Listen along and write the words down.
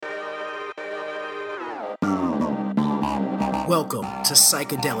Welcome to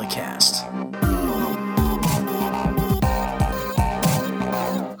Psychedelicast.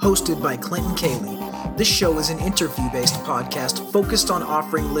 Hosted by Clinton Cayley, this show is an interview-based podcast focused on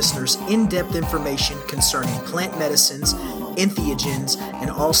offering listeners in-depth information concerning plant medicines, entheogens, and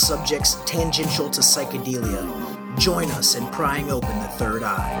all subjects tangential to psychedelia. Join us in prying open the third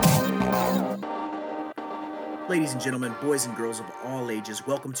eye. Ladies and gentlemen, boys and girls of all ages,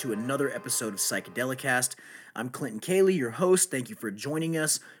 welcome to another episode of Psychedelicast. I'm Clinton Cayley, your host. Thank you for joining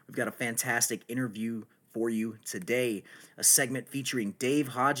us. We've got a fantastic interview for you today, a segment featuring Dave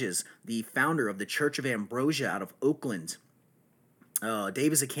Hodges, the founder of the Church of Ambrosia out of Oakland.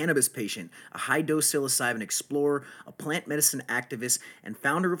 Dave is a cannabis patient, a high-dose psilocybin explorer, a plant medicine activist, and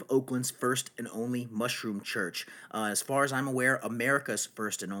founder of Oakland's first and only mushroom church. As far as I'm aware, America's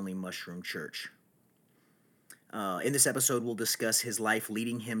first and only mushroom church. In this episode, we'll discuss his life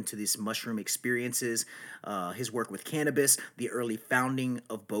leading him to these mushroom experiences, his work with cannabis, the early founding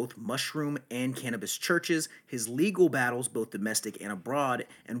of both mushroom and cannabis churches, his legal battles, both domestic and abroad,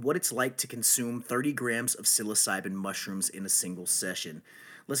 and what it's like to consume 30 grams of psilocybin mushrooms in a single session.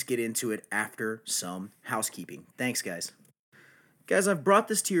 Let's get into it after some housekeeping. Thanks, guys. Guys, I've brought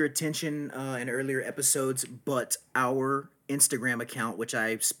this to your attention in earlier episodes, but our Instagram account, which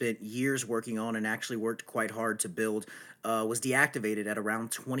I spent years working on and actually worked quite hard to build, was deactivated at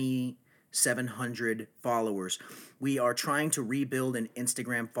around 2,700 followers. We are trying to rebuild an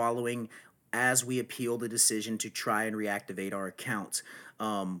Instagram following as we appeal the decision to try and reactivate our account.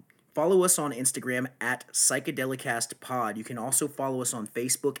 Follow us on Instagram at PsychedelicastPod. You can also follow us on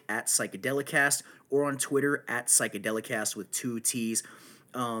Facebook at Psychedelicast or on Twitter at Psychedelicast with 2 T's.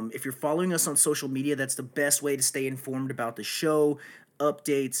 If you're following us on social media, that's the best way to stay informed about the show,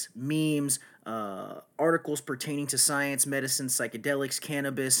 updates, memes, articles pertaining to science, medicine, psychedelics,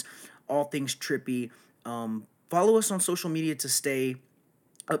 cannabis, all things trippy. Follow us on social media to stay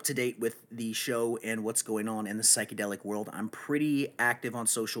up to date with the show and what's going on in the psychedelic world. I'm pretty active on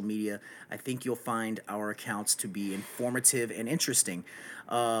social media. I think you'll find our accounts to be informative and interesting.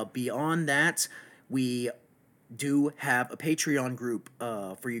 Beyond that, we do have a Patreon group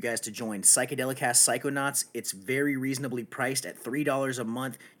for you guys to join, Psychedelicast Psychonauts. It's very reasonably priced at $3 a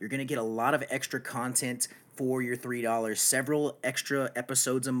month. You're going to get a lot of extra content for your $3, several extra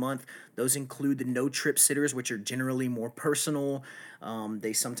episodes a month. Those include the No Trip Sitters, which are generally more personal.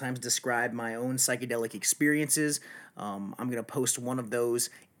 They sometimes describe my own psychedelic experiences. I'm going to post one of those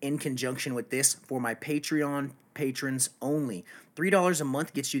in conjunction with this for my Patreon patrons only. $3 a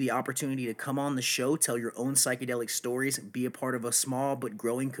month gets you the opportunity to come on the show, tell your own psychedelic stories, be a part of a small but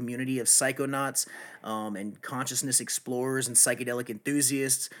growing community of psychonauts and consciousness explorers and psychedelic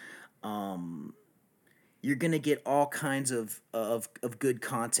enthusiasts. You're going to get all kinds of good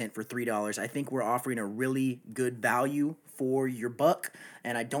content for $3. I think we're offering a really good value for your buck,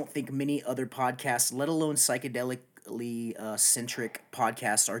 and I don't think many other podcasts, let alone psychedelically centric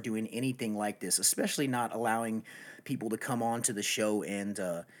podcasts, are doing anything like this, especially not allowing people to come on to the show and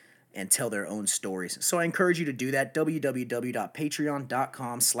tell their own stories. So I encourage you to do that,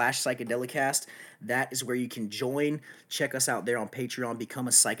 www.patreon.com/psychedelicast. That is where you can join. Check us out there on Patreon. Become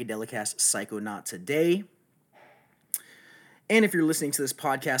a Psychedelicast Psychonaut today. And if you're listening to this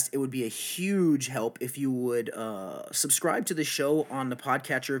podcast, it would be a huge help if you would subscribe to the show on the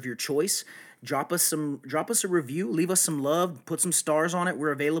podcatcher of your choice. Drop us a review, leave us some love, put some stars on it.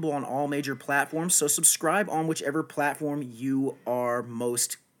 We're available on all major platforms, so subscribe on whichever platform you are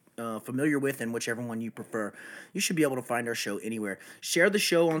most familiar with and whichever one you prefer. You should be able to find our show anywhere. Share the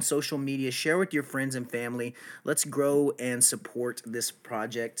show on social media. Share with your friends and family. Let's grow and support this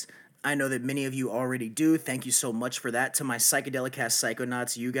project. I know that many of you already do. Thank you so much for that. To my Psychedelicast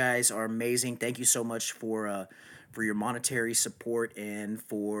Psychonauts, you guys are amazing. Thank you so much for your monetary support and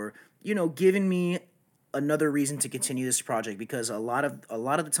for, giving me another reason to continue this project, because a lot of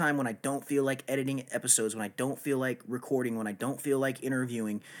the time when I don't feel like editing episodes, when I don't feel like recording, when I don't feel like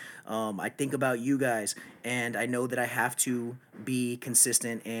interviewing, I think about you guys, and I know that I have to be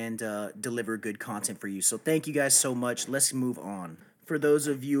consistent and deliver good content for you. So thank you guys so much. Let's move on. For those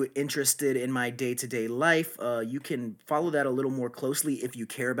of you interested in my day-to-day life, you can follow that a little more closely if you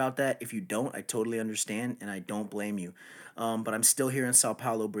care about that. If you don't, I totally understand, and I don't blame you. But I'm still here in Sao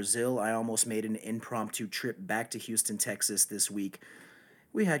Paulo, Brazil. I almost made an impromptu trip back to Houston, Texas this week.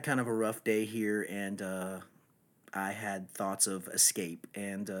 We had kind of a rough day here, and I had thoughts of escape.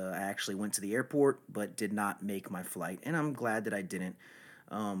 And I actually went to the airport, but did not make my flight, and I'm glad that I didn't.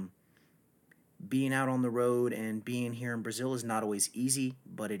 Being out on the road and being here in Brazil is not always easy,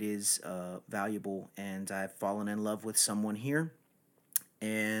 but it is valuable, and I've fallen in love with someone here,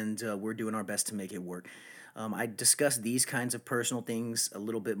 and we're doing our best to make it work. I discuss these kinds of personal things a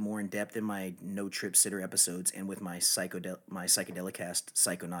little bit more in depth in my No Trip Sitter episodes and with my Psychedelicast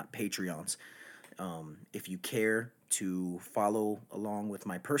Psychonaut Patreons. If you care to follow along with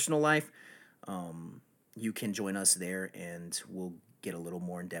my personal life, you can join us there and we'll get a little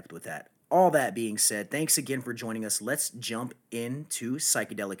more in depth with that. All that being said, thanks again for joining us. Let's jump into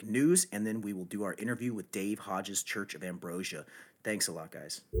psychedelic news and then we will do our interview with Dave Hodges, Church of Ambrosia. Thanks a lot,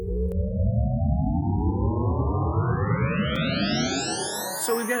 guys.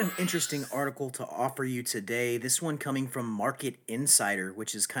 So we've got an interesting article to offer you today. This one coming from Market Insider,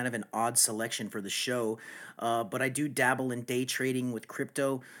 which is kind of an odd selection for the show, but I do dabble in day trading with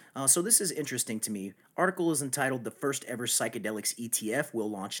crypto, so this is interesting to me. Article is entitled "The First Ever Psychedelics ETF Will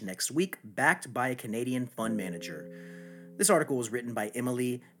Launch Next Week, Backed by a Canadian Fund Manager." This article was written by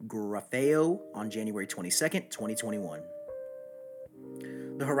Emily Grafeo on January 22nd, 2021.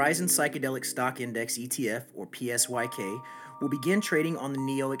 The Horizon Psychedelic Stock Index ETF, or PSYK, will begin trading on the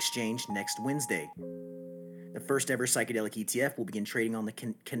NEO exchange next Wednesday. The first ever psychedelic ETF will begin trading on the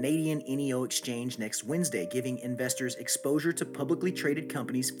Canadian NEO exchange next Wednesday, giving investors exposure to publicly traded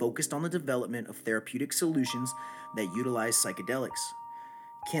companies focused on the development of therapeutic solutions that utilize psychedelics.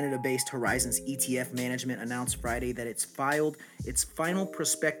 Canada-based Horizons ETF Management announced Friday that it's filed its final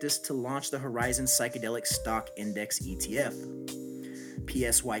prospectus to launch the Horizon Psychedelic Stock Index ETF.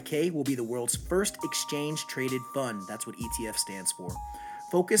 PSYK will be the world's first exchange-traded fund, that's what ETF stands for,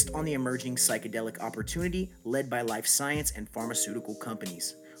 focused on the emerging psychedelic opportunity led by life science and pharmaceutical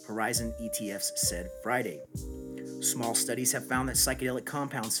companies, Horizon ETFs said Friday. Small studies have found that psychedelic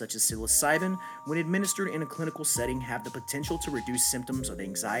compounds such as psilocybin, when administered in a clinical setting, have the potential to reduce symptoms of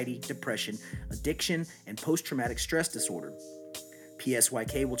anxiety, depression, addiction, and post-traumatic stress disorder.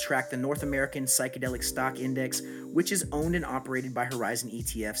 PSYK will track the North American Psychedelic Stock Index, which is owned and operated by Horizon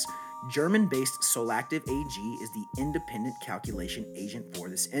ETFs. German-based Solactive AG is the independent calculation agent for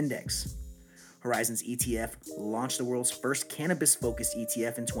this index. Horizon's ETF launched the world's first cannabis-focused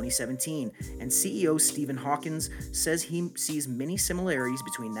ETF in 2017, and CEO Stephen Hawkins says he sees many similarities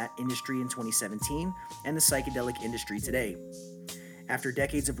between that industry in 2017 and the psychedelic industry today. After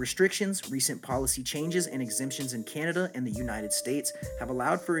decades of restrictions, recent policy changes and exemptions in Canada and the United States have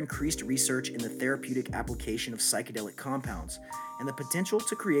allowed for increased research in the therapeutic application of psychedelic compounds and the potential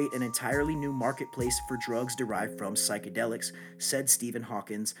to create an entirely new marketplace for drugs derived from psychedelics, said Stephen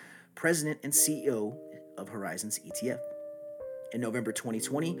Hawkins, President and CEO of Horizons ETF. In November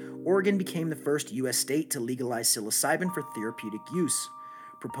 2020, Oregon became the first U.S. state to legalize psilocybin for therapeutic use.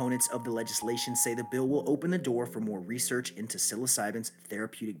 Proponents of the legislation say the bill will open the door for more research into psilocybin's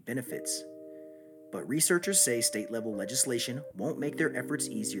therapeutic benefits. But researchers say state-level legislation won't make their efforts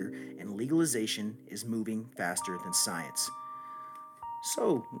easier, and legalization is moving faster than science.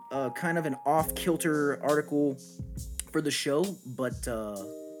 So, kind of an off-kilter article for the show, but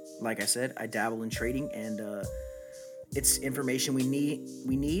like I said, I dabble in trading, and it's information we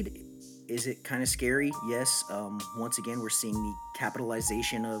need. Is it kind of scary? Yes. Once again, we're seeing the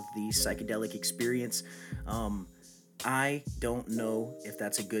capitalization of the psychedelic experience. I don't know if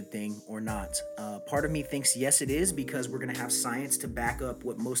that's a good thing or not. Part of me thinks yes, it is, because we're going to have science to back up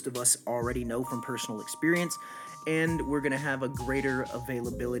what most of us already know from personal experience, and we're going to have a greater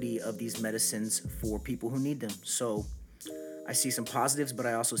availability of these medicines for people who need them. So I see some positives, but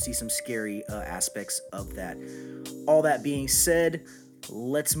I also see some scary aspects of that. All that being said,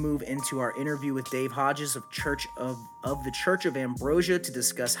 let's move into our interview with Dave Hodges of the Church of Ambrosia to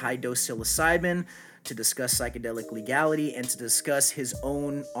discuss high-dose psilocybin, to discuss psychedelic legality, and to discuss his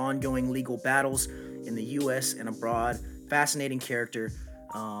own ongoing legal battles in the U.S. and abroad. Fascinating character.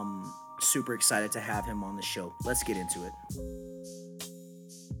 Super excited to have him on the show. Let's get into it.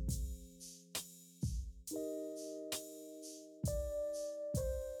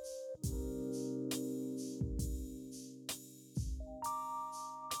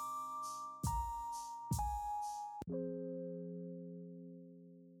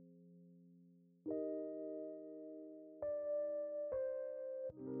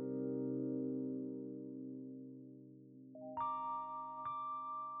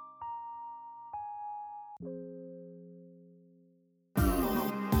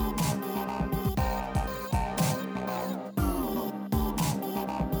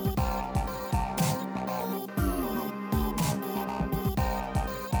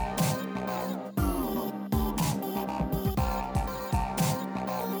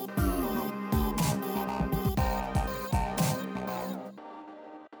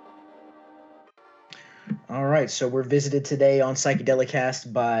 All right, so we're visited today on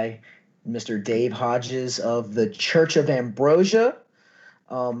Psychedelicast by Mr. Dave Hodges of the Church of Ambrosia.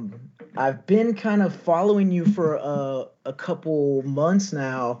 I've been kind of following you for a couple months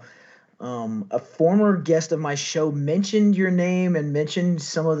now. A former guest of my show mentioned your name and mentioned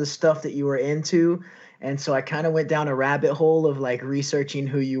some of the stuff that you were into. And so I kind of went down a rabbit hole of like researching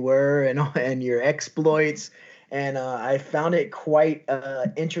who you were and and your exploits. And I found it quite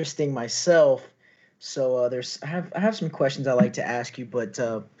interesting myself. So I have some questions I like to ask you, but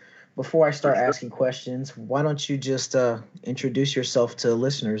before I For start sure. asking questions, why don't you just introduce yourself to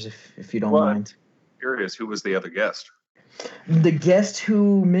listeners if you don't Well, I'm mind? curious, who was the other guest? The guest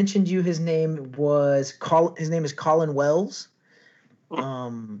who mentioned you, his name is Colin Wells.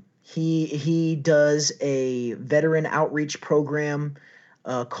 Hmm. He does a veteran outreach program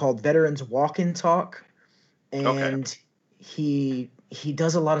called Veterans Walk and Talk, Okay. and he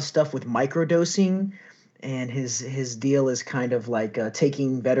does a lot of stuff with microdosing, and his deal is kind of like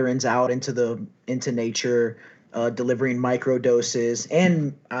taking veterans out into nature, delivering microdoses,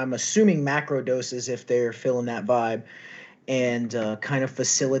 and I'm assuming macro doses if they're feeling that vibe, and kind of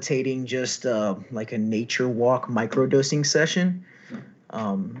facilitating just like a nature walk microdosing session.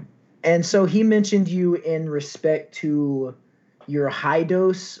 Um, and so he mentioned you in respect to your high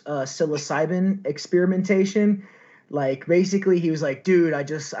dose psilocybin experimentation. Like basically, he was like, "Dude,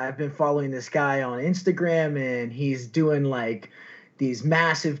 I've been following this guy on Instagram, and he's doing like these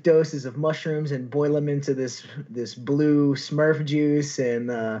massive doses of mushrooms and boil them into this blue Smurf juice." And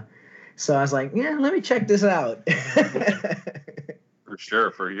so I was like, "Yeah, let me check this out." For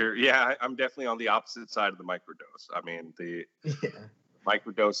sure. I'm definitely on the opposite side of the microdose. I mean, the Yeah.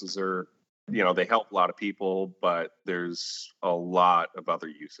 microdoses are, they help a lot of people, but there's a lot of other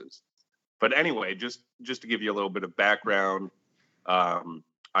uses. But anyway, just to give you a little bit of background, um,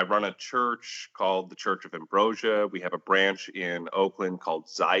 I run a church called the Church of Ambrosia. We have a branch in Oakland called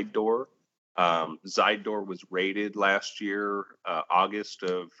Zydor. Zydor was raided last year, August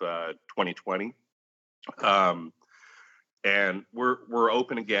of 2020. Um, and we're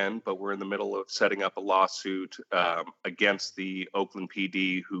open again, but we're in the middle of setting up a lawsuit against the Oakland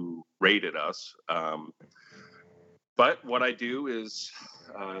PD who raided us. But what I do is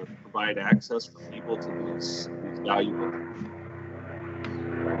provide access for people to these valuable.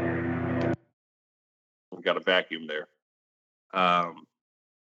 We got a vacuum there, um,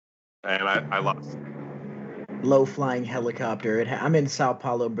 and I lost. Low flying helicopter. I'm in Sao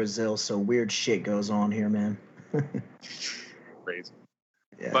Paulo, Brazil, so weird shit goes on here, man. Crazy.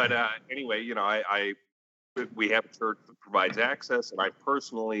 Yeah. But anyway, we have a church that provides access, and I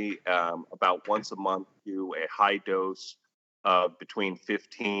personally, about once a month, do a high dose of between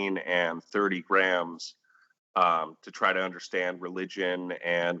 15 and 30 grams to try to understand religion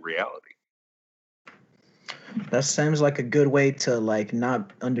and reality. That seems like a good way to like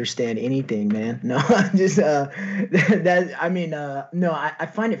not understand anything, man. No, just that I mean, no, I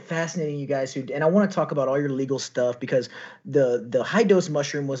find it fascinating, you guys who, and I want to talk about all your legal stuff because the high dose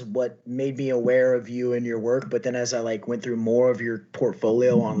mushroom was what made me aware of you and your work. But then as I like went through more of your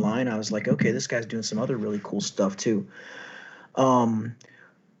portfolio online, I was like, okay, this guy's doing some other really cool stuff too. Um,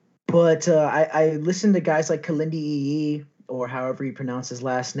 but I listened to guys like Kalindi EE or however you pronounce his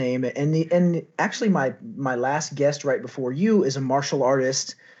last name, and actually my last guest right before you is a martial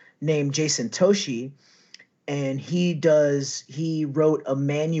artist named Jason Toshi, and he wrote a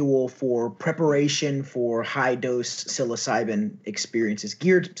manual for preparation for high dose psilocybin experiences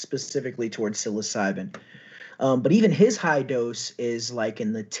geared specifically towards psilocybin. But even his high dose is like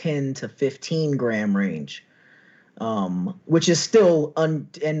in the 10 to 15 gram range, which is still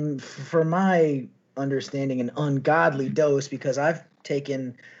and for my understanding an ungodly dose because I've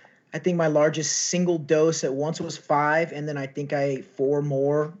taken, I think my largest single dose at once was 5, and then I think I ate 4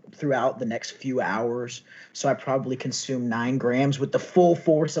 more throughout the next few hours. So I probably consumed 9 grams with the full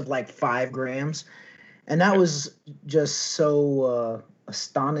force of like 5 grams, and that Yeah. was just so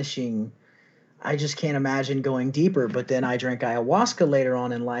astonishing. I just can't imagine going deeper. But then I drank ayahuasca later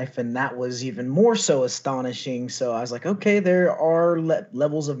on in life, and that was even more so astonishing. So I was like, okay, there are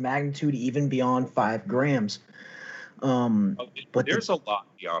levels of magnitude even beyond 5 grams. Um, Oh, but the there's a lot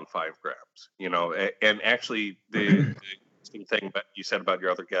beyond 5 grams, and actually the interesting thing that you said about your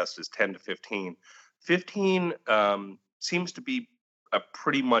other guest is 10 to 15. 15 seems to be a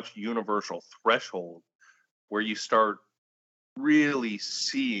pretty much universal threshold where you start really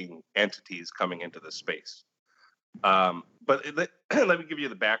seeing entities coming into the space. Let me give you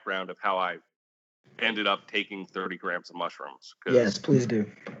the background of how I ended up taking 30 grams of mushrooms yes, because please do.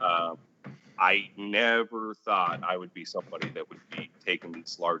 I never thought I would be somebody that would be taking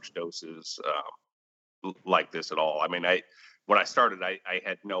these large doses like this at all. I mean, when I started, I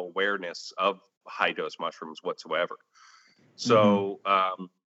had no awareness of high dose mushrooms whatsoever. So,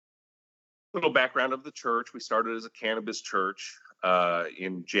 little background of the church. We started as a cannabis church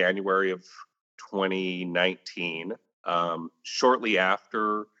in January of 2019. Shortly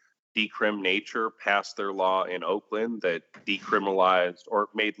after Decrim Nature passed their law in Oakland that decriminalized or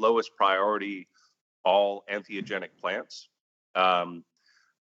made lowest priority all entheogenic plants.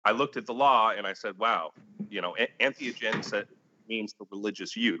 I looked at the law and I said, wow, entheogen means for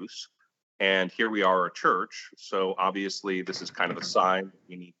religious use. And here we are, a church. So obviously this is kind of a sign that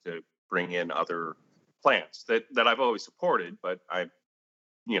we need to bring in other plants that I've always supported, but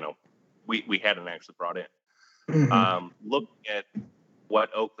we hadn't actually brought in. Looking at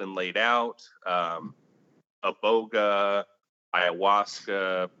what Oakland laid out, iboga,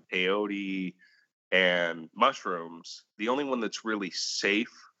 ayahuasca, peyote, and mushrooms, the only one that's really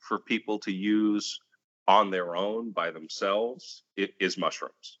safe for people to use on their own by themselves is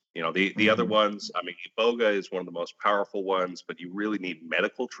mushrooms. The other ones, I mean, iboga is one of the most powerful ones, but you really need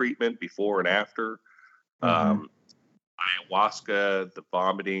medical treatment before and after. Ayahuasca, the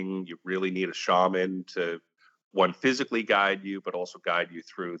vomiting, you really need a shaman to, one, physically guide you, but also guide you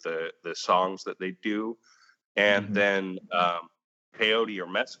through the songs that they do. And then peyote or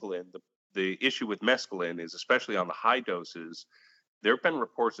mescaline, the issue with mescaline is, especially on the high doses, there have been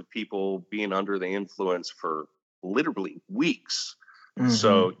reports of people being under the influence for literally weeks.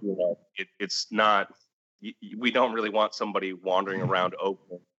 So, it's not, we don't really want somebody wandering around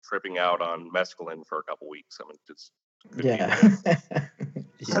Oakland, tripping out on mescaline for a couple weeks. I mean, it's Yeah.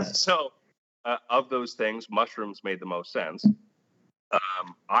 So, of those things, mushrooms made the most sense.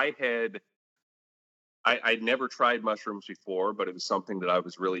 I'd never tried mushrooms before, but it was something that I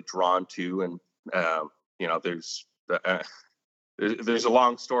was really drawn to. And, there's a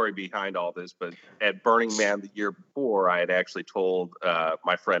long story behind all this, but at Burning Man the year before, I had actually told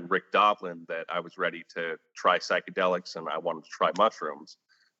my friend Rick Dovlin that I was ready to try psychedelics and I wanted to try mushrooms,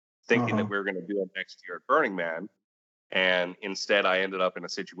 thinking that we were going to do it next year at Burning Man. And instead, I ended up in a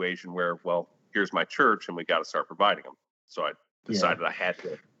situation where, well, here's my church and we got to start providing them. So I decided I had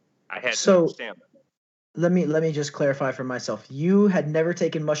to understand that. Let me just clarify for myself. You had never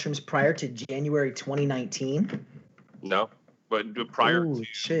taken mushrooms prior to January 2019? No, but prior to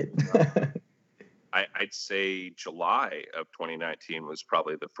shit. I'd say July of 2019 was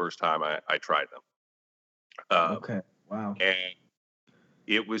probably the first time I tried them. Okay. Wow. And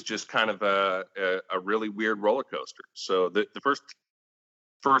it was just kind of a really weird roller coaster. So the first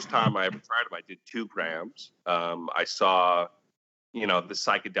time I ever tried them, I did 2 grams. I saw, the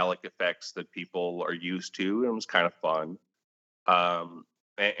psychedelic effects that people are used to. It was kind of fun.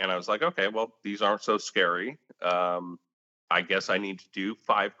 And I was like, okay, well, these aren't so scary. I guess I need to do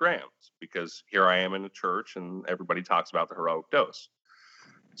 5 grams because here I am in a church and everybody talks about the heroic dose.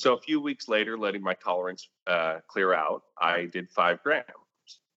 So a few weeks later, letting my tolerance clear out, I did 5 grams.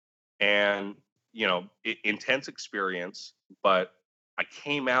 And, intense experience, but I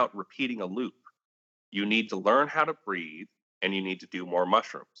came out repeating a loop. You need to learn how to breathe and you need to do more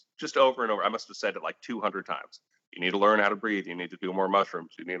mushrooms. Just over and over. I must have said it like 200 times. You need to learn how to breathe. You need to do more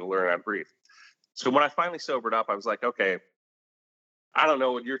mushrooms. You need to learn how to breathe. So when I finally sobered up, I was like, okay, I don't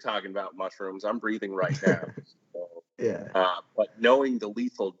know what you're talking about, mushrooms. I'm breathing right now. But knowing the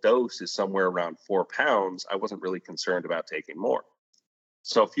lethal dose is somewhere around 4 pounds, I wasn't really concerned about taking more.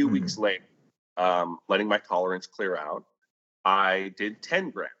 So a few weeks later, letting my tolerance clear out, I did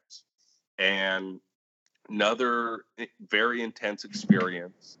 10 grams. And another very intense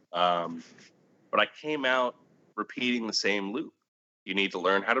experience. But I came out repeating the same loop. You need to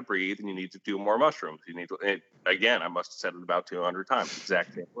learn how to breathe and you need to do more mushrooms. You need to, again, I must have said it about 200 times,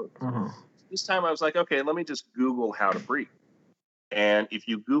 exact same loop. This time I was like, okay, let me just Google how to breathe. And if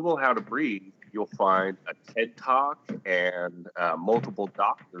you Google how to breathe, you'll find a TED Talk and multiple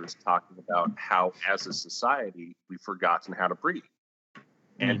doctors talking about how, as a society, we've forgotten how to breathe.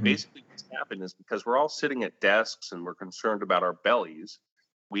 And basically what's happened is because we're all sitting at desks and we're concerned about our bellies,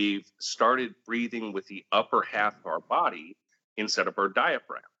 we've started breathing with the upper half of our body instead of our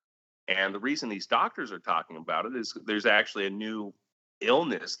diaphragm. And the reason these doctors are talking about it is there's actually a new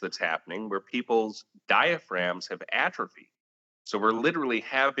illness that's happening where people's diaphragms have atrophied. So we're literally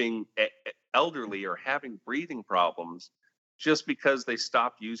having elderly or having breathing problems just because they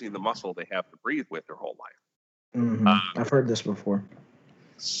stopped using the muscle they have to breathe with their whole life. I've heard this before.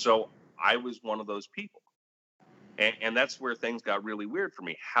 So I was one of those people. And that's where things got really weird for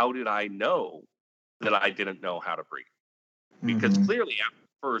me. How did I know that I didn't know how to breathe? Because clearly after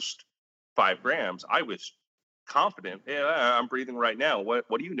the first 5 grams, I was confident. Yeah, I'm breathing right now. What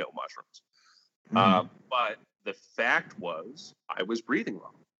do you know, mushrooms? But the fact was I was breathing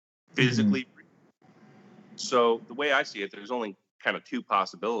wrong, physically breathing. So the way I see it, there's only kind of two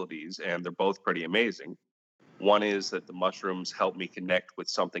possibilities, and they're both pretty amazing. One is that the mushrooms help me connect with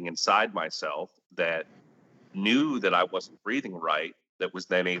something inside myself that knew that I wasn't breathing right, that was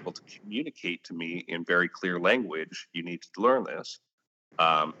then able to communicate to me in very clear language, you need to learn this.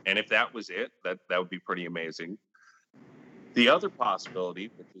 And if that was it, that would be pretty amazing. The other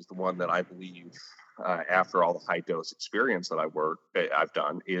possibility, which is the one that I believe after all the high dose experience that I've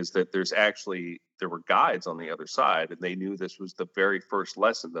done, is that there were guides on the other side, and they knew this was the very first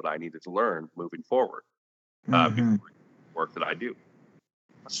lesson that I needed to learn moving forward before the work that I do.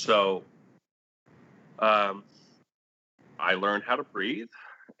 So I learned how to breathe,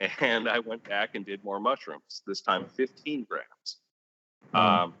 and I went back and did more mushrooms, this time 15 grams.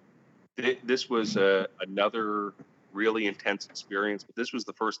 This was another really intense experience, but this was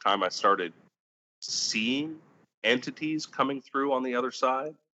the first time I started seeing entities coming through on the other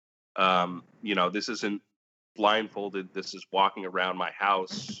side. This isn't blindfolded. This is walking around my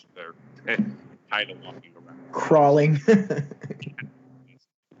house, or kind of walking around. Crawling.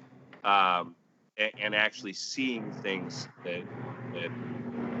 And actually seeing things that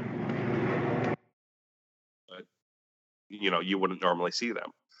you wouldn't normally see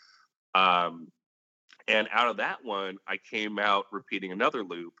them. And out of that one, I came out repeating another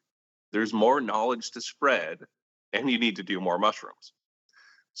loop. There's more knowledge to spread, and you need to do more mushrooms.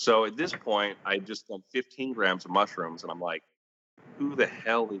 So at this point, I just done 15 grams of mushrooms, and I'm like, who the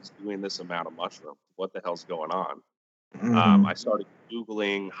hell is doing this amount of mushrooms? What the hell's going on? I started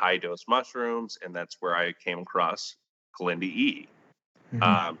Googling high dose mushrooms, and that's where I came across Kalindi E.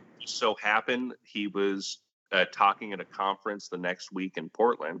 So happened he was talking at a conference the next week in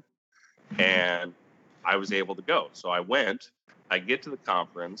Portland, and I was able to go. So I went, I get to the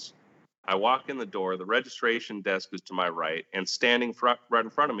conference, I walk in the door, the registration desk is to my right, and standing right in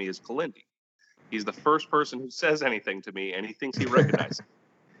front of me is Kalindi. He's the first person who says anything to me, and he thinks he recognizes me.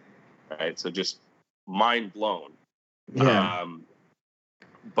 Right, so just mind blown. Yeah.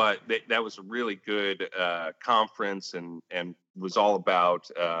 But that was a really good conference, and was all about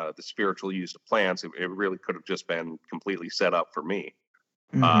the spiritual use of plants. It really could have just been completely set up for me.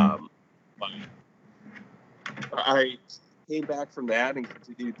 But I came back from that and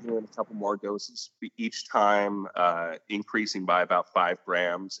continued doing a couple more doses, each time increasing by about 5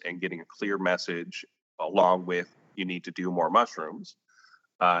 grams and getting a clear message along with you need to do more mushrooms,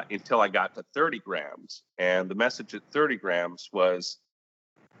 until I got to 30 grams. And the message at 30 grams was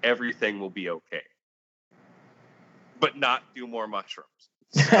everything will be okay, but not do more mushrooms.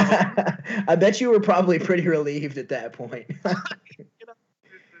 So, I bet you were probably pretty relieved at that point.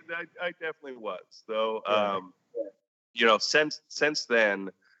 I definitely was. So, since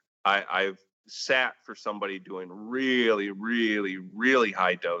then, I've sat for somebody doing really, really, really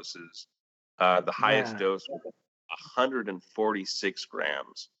high doses. The highest dose was 146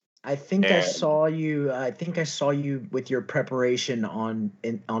 grams. I think I saw you with your preparation on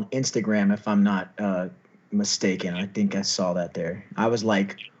Instagram, if I'm not mistaken. I think I saw that there. I was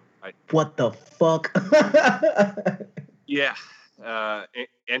like, what the fuck? Yeah.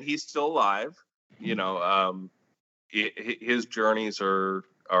 And he's still alive. His journeys are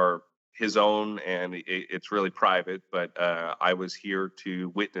his own, and it's really private, but I was here to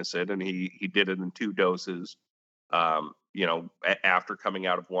witness it, and he did it in 2 doses. After coming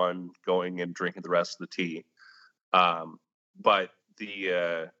out of one, going and drinking the rest of the tea. But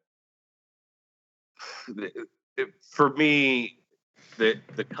for me,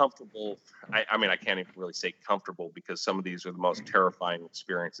 the comfortable, I mean, I can't even really say comfortable, because some of these are the most terrifying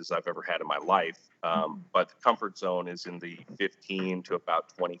experiences I've ever had in my life. But the comfort zone is in the 15 to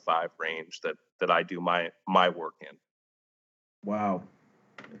about 25 range that I do my work in. Wow.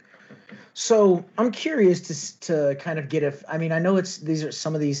 So I'm curious to kind of get I mean, I know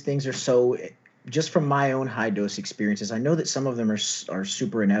some of these things are so, just from my own high dose experiences, I know that some of them are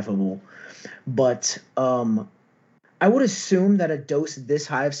super ineffable, but I would assume that a dose this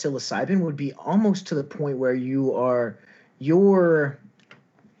high of psilocybin would be almost to the point where your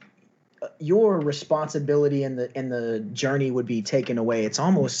responsibility in the journey would be taken away. It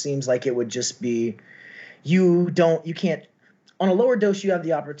almost seems like it would just be, you can't. On a lower dose, you have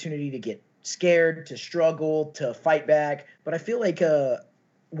the opportunity to get scared, to struggle, to fight back. But I feel like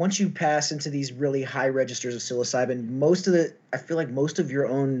once you pass into these really high registers of psilocybin, I feel like most of your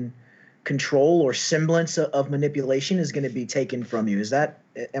own control or semblance of manipulation is going to be taken from you.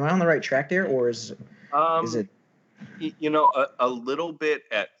 Am I on the right track there, or is it? A little bit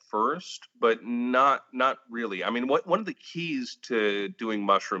at first, but not really. I mean, one of the keys to doing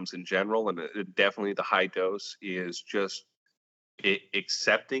mushrooms in general, and definitely the high dose, is just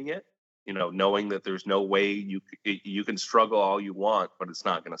accepting it, knowing that there's no way you can struggle all you want, but it's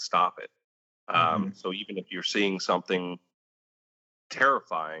not going to stop it. So even if you're seeing something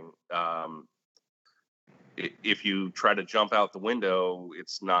terrifying, if you try to jump out the window,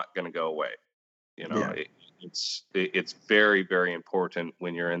 it's not going to go away. It's very, very important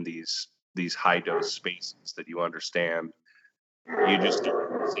when you're in these high dose spaces that you understand. You just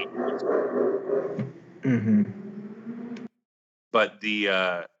but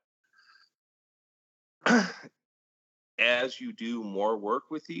the as you do more work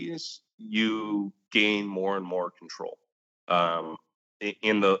with these, you gain more and more control.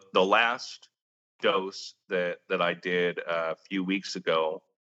 In the last dose that I did a few weeks ago,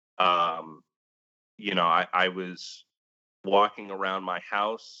 I was walking around my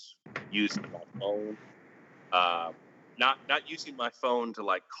house using my phone, not using my phone to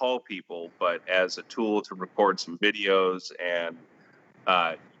like call people, but as a tool to record some videos. And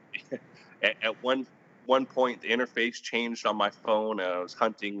at one point, the interface changed on my phone, and I was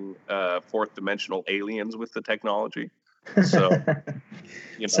hunting fourth dimensional aliens with the technology. So,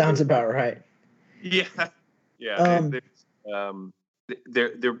 sounds about right. Yeah.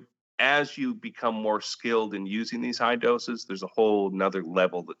 There. As you become more skilled in using these high doses, there's a whole nother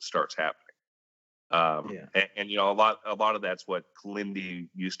level that starts happening. And a lot of that's what Kalindi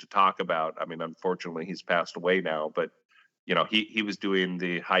used to talk about. I mean, unfortunately, he's passed away now, but he was doing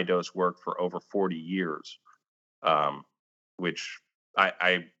the high dose work for over 40 years, which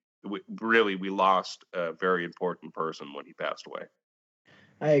we lost a very important person when he passed away.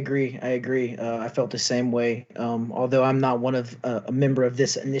 I agree. I felt the same way. Although I'm not one of a member of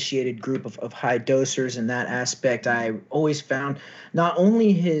this initiated group of high dosers in that aspect, I always found not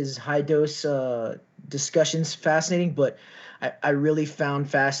only his high dose discussions fascinating, but I really found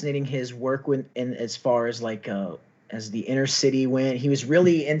fascinating his work in as far as like as the inner city went. He was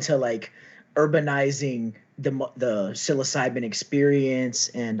really into like urbanizing the psilocybin experience,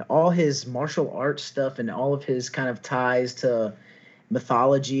 and all his martial arts stuff and all of his kind of ties to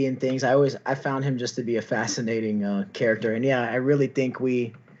mythology and things. I found him just to be a fascinating character. And yeah, I really think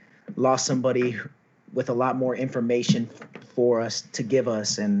we lost somebody with a lot more information for us to give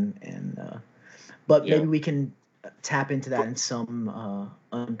us, but maybe we can tap into that in some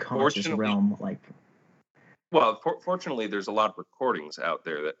unconscious realm. Fortunately, there's a lot of recordings out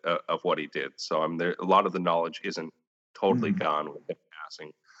there of what he did. So there a lot of the knowledge isn't totally gone with him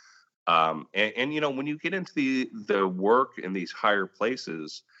passing. And when you get into the work in these higher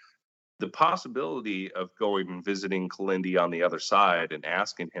places, the possibility of going and visiting Kalindi on the other side and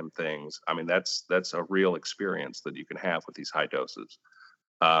asking him things, I mean, that's a real experience that you can have with these high doses.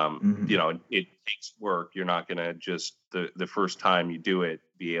 It takes work. You're not going to just the first time you do it,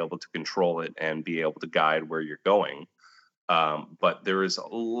 be able to control it and be able to guide where you're going. But there is a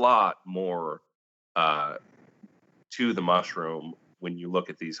lot more to the mushroom when you look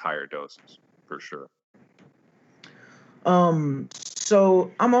at these higher doses, for sure.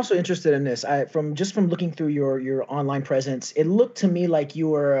 So I'm also interested in this. From looking through your online presence, it looked to me like you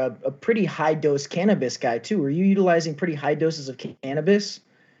were a pretty high dose cannabis guy too. Were you utilizing pretty high doses of cannabis?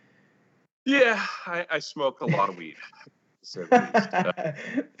 Yeah, I smoke a lot of weed. That's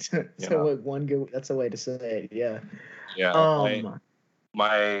a way to say it. Yeah. Yeah.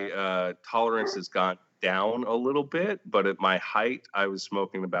 My tolerance has gone down a little bit, but at my height, I was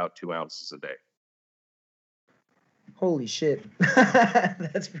smoking about 2 ounces a day. Holy shit.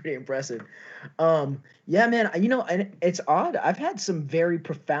 That's pretty impressive. Yeah, man, and it's odd. I've had some very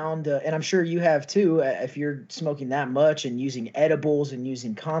profound, and I'm sure you have too, if you're smoking that much and using edibles and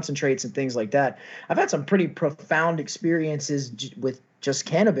using concentrates and things like that. I've had some pretty profound experiences with just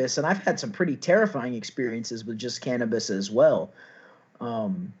cannabis, and I've had some pretty terrifying experiences with just cannabis as well.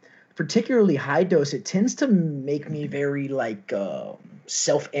 Particularly high dose, it tends to make me very like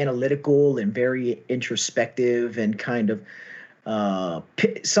self-analytical and very introspective, and kind of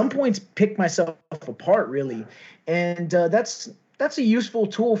some points pick myself apart really. And that's a useful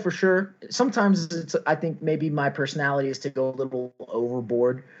tool for sure. Sometimes I think maybe my personality is to go a little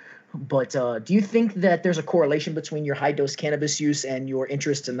overboard. But do you think that there's a correlation between your high dose cannabis use and your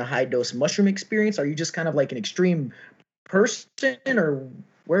interest in the high dose mushroom experience? Are you just kind of like an extreme person, or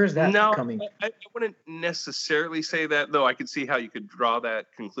where is that coming? I wouldn't necessarily say that, though. I could see how you could draw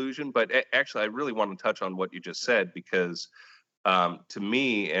that conclusion. But actually, I really want to touch on what you just said, because to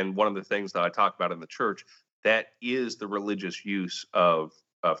me, and one of the things that I talk about in the church, that is the religious use of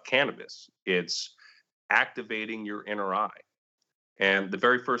cannabis. It's activating your inner eye. And the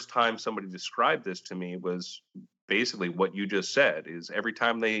very first time somebody described this to me was basically what you just said, is every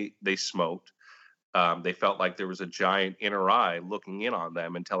time they smoked, They felt like there was a giant inner eye looking in on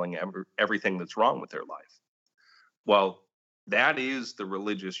them and telling everything that's wrong with their life. Well, that is the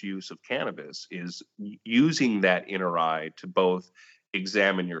religious use of cannabis, is using that inner eye to both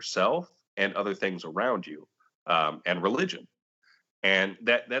examine yourself and other things around you, and religion. And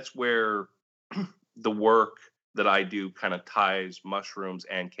that's where the work that I do kind of ties mushrooms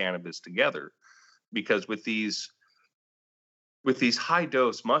and cannabis together, because with these high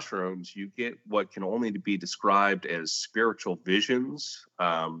dose mushrooms, you get what can only be described as spiritual visions.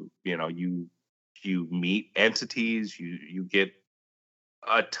 You meet entities, you get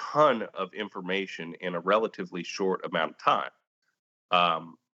a ton of information in a relatively short amount of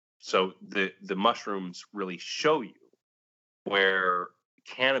time. So the mushrooms really show you, where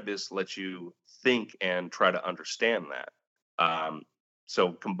cannabis lets you think and try to understand that.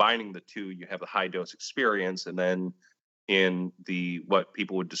 So combining the two, you have a high dose experience, and then in the what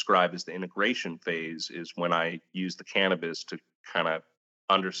people would describe as the integration phase is when I use the cannabis to kind of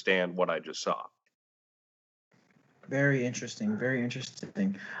understand what I just saw. Very interesting. Very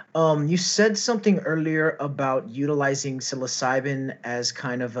interesting. You said something earlier about utilizing psilocybin as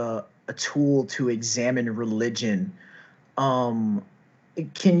kind of a tool to examine religion. Um,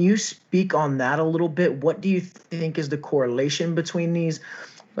 can you speak on that a little bit? What do you think is the correlation between these?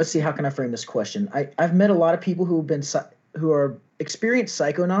 Let's see, how can I frame this question? I've met a lot of people who are experienced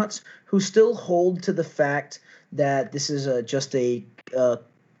psychonauts who still hold to the fact that this is just a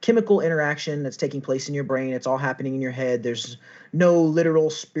chemical interaction that's taking place in your brain. It's all happening in your head. There's no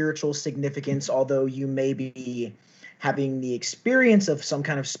literal spiritual significance, although you may be having the experience of some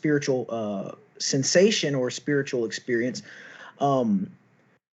kind of spiritual sensation or spiritual experience. Um,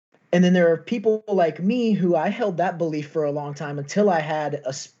 and then there are people like me who I held that belief for a long time until I had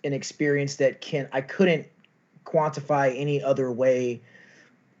an experience that I couldn't quantify any other way.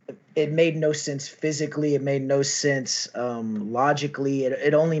 It made no sense physically. It made no sense logically.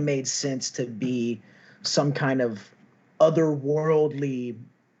 It only made sense to be some kind of otherworldly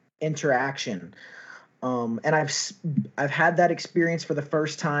interaction. And I've had that experience for the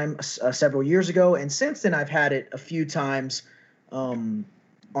first time several years ago, and since then I've had it a few times on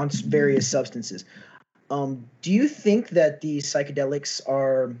various substances. Do you think that these psychedelics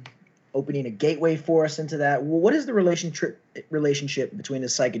are opening a gateway for us into that? Well, what is the relationship between the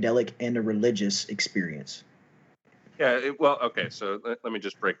psychedelic and a religious experience? Yeah, well, okay. So let me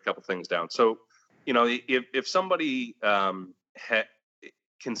just break a couple things down. So, if somebody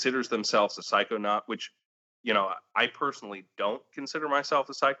considers themselves a psychonaut, which, I personally don't consider myself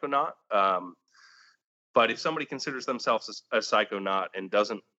a psychonaut. But if somebody considers themselves a psychonaut and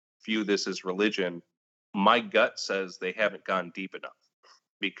doesn't view this as religion, my gut says they haven't gone deep enough.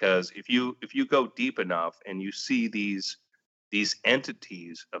 Because if you go deep enough and you see these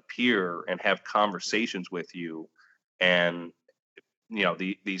entities appear and have conversations with you, and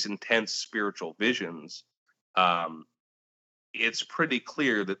these intense spiritual visions, it's pretty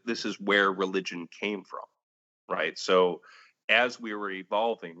clear that this is where religion came from, right? So as we were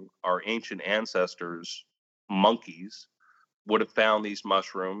evolving, our ancient ancestors, monkeys, would have found these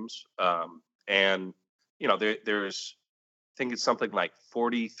mushrooms, and there's, I think it's something like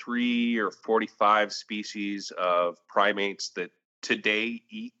 43 or 45 species of primates that today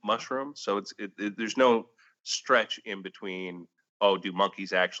eat mushrooms. So there's no stretch in between. Oh, do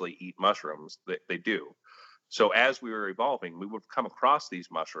monkeys actually eat mushrooms? They do. So as we were evolving, we would come across these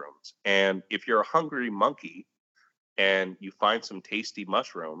mushrooms, and if you're a hungry monkey and you find some tasty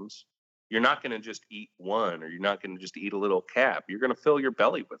mushrooms, you're not going to just eat one, or you're not going to just eat a little cap. You're going to fill your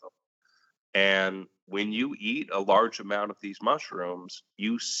belly with them. And when you eat a large amount of these mushrooms,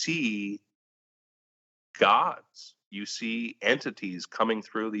 you see gods, you see entities coming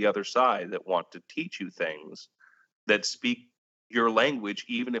through the other side that want to teach you things, that speak your language,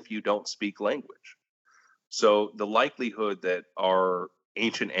 even if you don't speak language. So the likelihood that our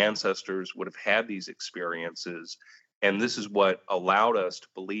ancient ancestors would have had these experiences, and this is what allowed us to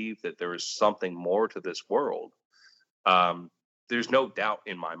believe that there is something more to this world, there's no doubt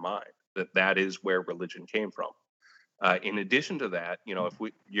in my mind that is where religion came from. In addition to that, if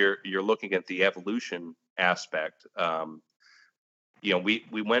you're looking at the evolution aspect,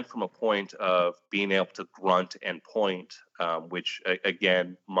 we went from a point of being able to grunt and point, which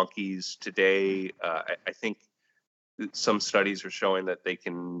again, monkeys today, I think some studies are showing that they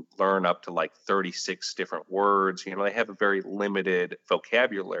can learn up to like 36 different words. They have a very limited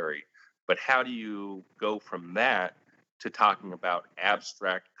vocabulary. But how do you go from that to talking about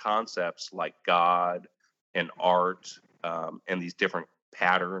abstract concepts like God and art, and these different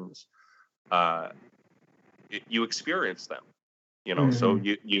patterns? You experience them. You know, so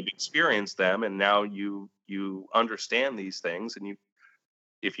Mm-hmm. you've experienced them, and now you understand these things, and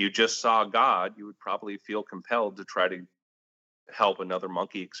if you just saw God, you would probably feel compelled to try to help another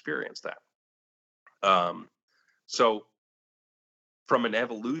monkey experience that. So from an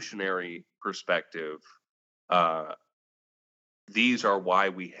evolutionary perspective, uh, these are why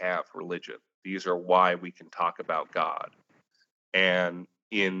we have religion. These are why we can talk about God. And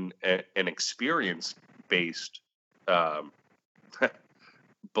in an experience-based um,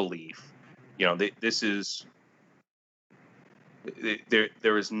 belief, you know, this is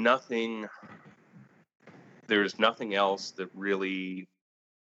there is nothing else that really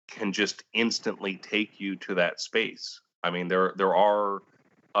can just instantly take you to that space. I mean, there are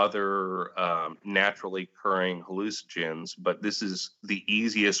other naturally occurring hallucinogens, but this is the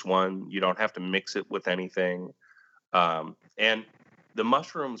easiest one. You don't have to mix it with anything. And the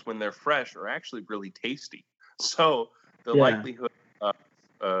mushrooms, when they're fresh, are actually really tasty. So the Yeah. likelihood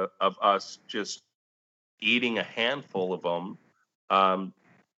of us just eating a handful of them, um,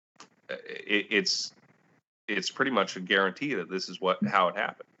 it's pretty much a guarantee that this is how it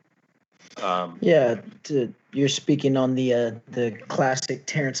happened. Yeah, you're speaking on the classic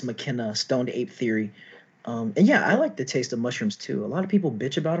Terrence McKenna stoned ape theory. And yeah, I like the taste of mushrooms too. A lot of people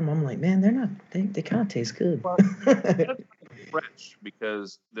bitch about them. I'm like, man, they're not. They kind of taste good. Well, fresh,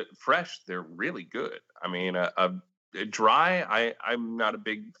 because fresh, they're really good. I mean, a dry, I'm not a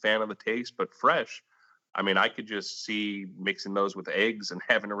big fan of the taste, but fresh, I mean, I could just see mixing those with eggs and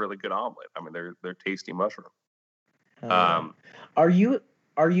having a really good omelet. I mean, they're tasty mushrooms. Oh yeah. Um,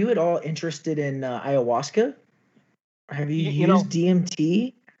 Are you at all interested in ayahuasca? Have you you know, used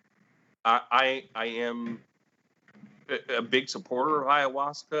DMT? I am a big supporter of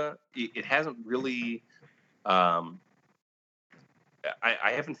ayahuasca. It hasn't really, um,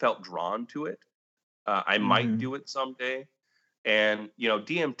 I haven't felt drawn to it. I might Mm-hmm. do it someday. And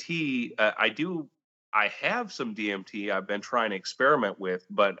DMT, I have some DMT I've been trying to experiment with,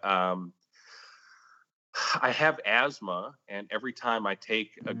 but I have asthma, and every time I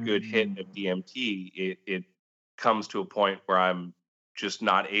take a good hit of DMT, it comes to a point where I'm just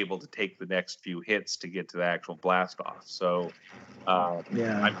not able to take the next few hits to get to the actual blast off. So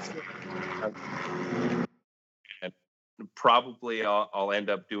Yeah. I'm still, and probably I'll end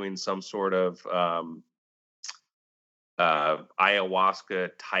up doing some sort of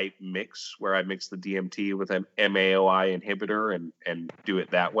ayahuasca type mix where I mix the DMT with an MAOI inhibitor and do it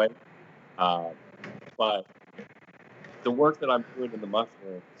that way. But the work that I'm doing in the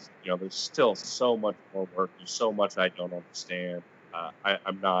mushrooms, there's still so much more work. There's so much I don't understand.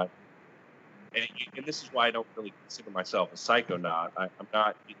 I'm not, and this is why I don't really consider myself a psychonaut. I'm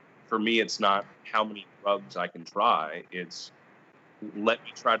not. For me, it's not how many drugs I can try. It's let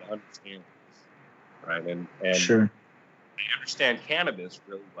me try to understand this, right? And Sure. I understand cannabis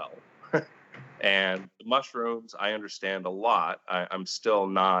really well. And the mushrooms, I understand a lot. I'm still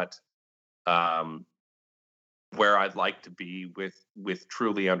not um, where I'd like to be with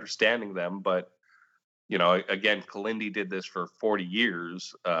truly understanding them. But again, Kalindi did this for 40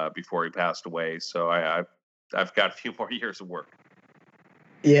 years before he passed away. So I've got a few more years of work.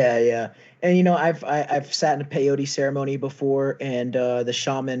 Yeah, yeah. And I've sat in a peyote ceremony before, and the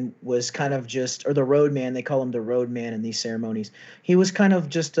shaman was kind of just, or the road man, they call him the road man in these ceremonies. He was kind of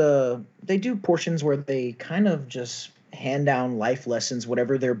just they do portions where they kind of just hand down life lessons,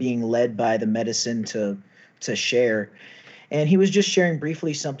 whatever they're being led by the medicine to share. And he was just sharing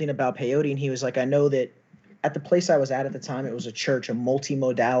briefly something about peyote, and he was like, I know that at the place I was at the time, it was a church, a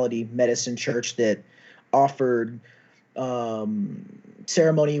multimodality medicine church that offered um,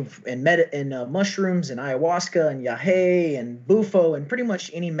 ceremony and mushrooms and ayahuasca and yahe and bufo and pretty much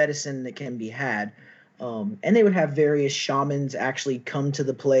any medicine that can be had. And they would have various shamans actually come to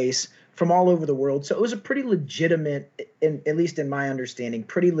the place from all over the world. So it was a pretty legitimate, at least in my understanding,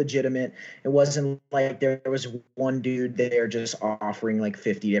 pretty legitimate. It wasn't like there was one dude there just offering like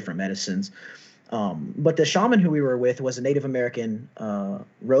 50 different medicines. But the shaman who we were with was a Native American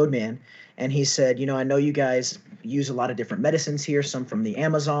roadman, and he said, I know you guys use a lot of different medicines here, some from the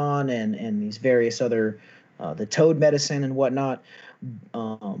Amazon and these various other, the toad medicine and whatnot.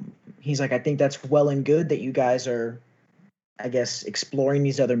 He's like, I think that's well and good that you guys are, I guess, exploring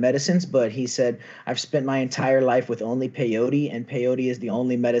these other medicines, but he said, I've spent my entire life with only peyote, and peyote is the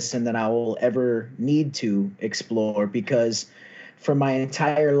only medicine that I will ever need to explore because for my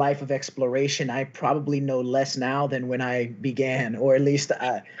entire life of exploration, I probably know less now than when I began, or at least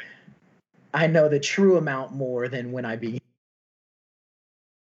I know the true amount more than when I began.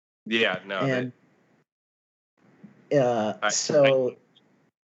 Yeah, no, that And I so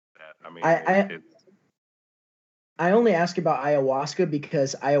I mean I I only ask about ayahuasca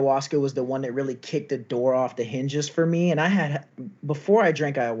because ayahuasca was the one that really kicked the door off the hinges for me. And before I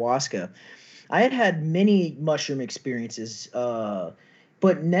drank ayahuasca, I had had many mushroom experiences,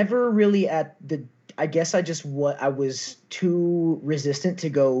 but never really at the. I guess I was too resistant to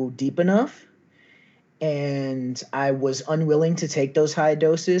go deep enough, and I was unwilling to take those high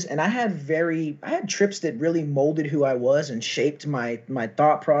doses. And I had trips that really molded who I was and shaped my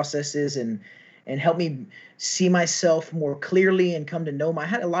thought processes and helped me see myself more clearly and come to know I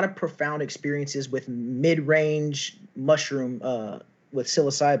had a lot of profound experiences with mid-range mushroom with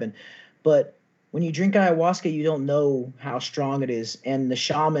psilocybin. But when you drink ayahuasca, you don't know how strong it is, and the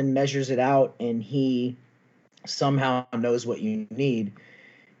shaman measures it out, and he somehow knows what you need.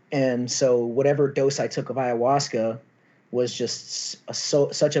 And so whatever dose I took of ayahuasca was just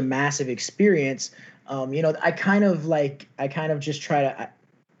such a massive experience. I kind of just try to,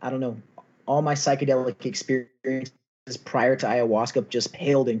 I don't know, all my psychedelic experiences prior to ayahuasca just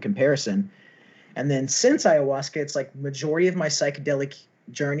paled in comparison. And then since ayahuasca, it's like majority of my psychedelic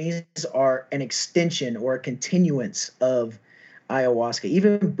journeys are an extension or a continuance of ayahuasca.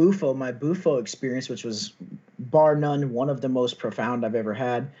 Even my Bufo experience, which was bar none one of the most profound I've ever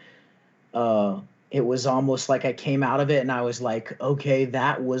had. It was almost like I came out of it and I was like, okay,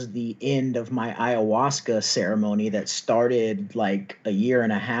 that was the end of my ayahuasca ceremony that started like a year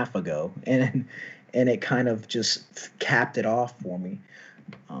and a half ago, and it kind of just capped it off for me.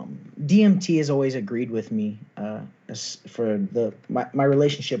 DMT has always agreed with me. My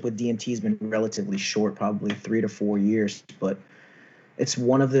relationship with DMT has been relatively short, probably 3 to 4 years, but it's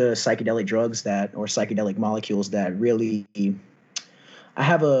one of the psychedelic drugs or psychedelic molecules that really I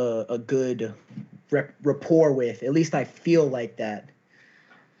have a good rapport with. At least I feel like that.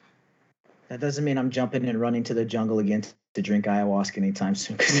 That doesn't mean I'm jumping and running to the jungle again to drink ayahuasca anytime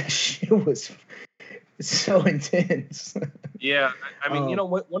soon, because that shit was so intense. Yeah, I mean,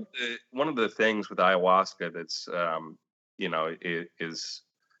 one of the things with ayahuasca that's is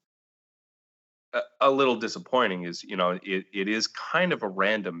a little disappointing is it is kind of a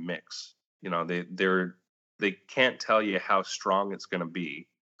random mix. They can't tell you how strong it's going to be.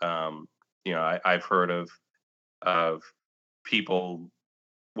 I've heard of people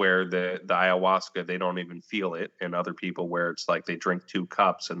where the ayahuasca they don't even feel it, and other people where it's like they drink 2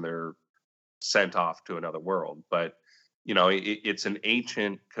 cups and they're sent off to another world. But it's an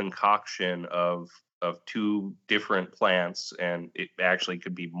ancient concoction of 2 different plants, and it actually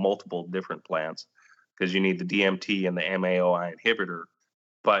could be multiple different plants because you need the DMT and the MAOI inhibitor,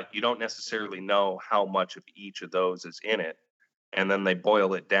 but you don't necessarily know how much of each of those is in it. And then they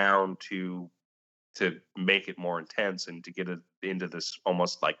boil it down to make it more intense and to get it into this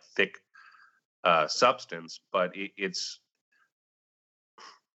almost like thick substance. But it's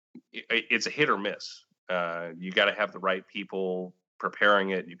a hit or miss. You got to have the right people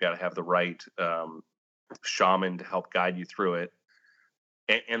preparing it. You got to have the right shaman to help guide you through it.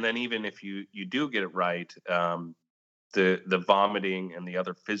 And then even if you do get it right, the vomiting and the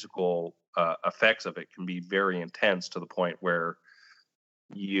other physical effects of it can be very intense to the point where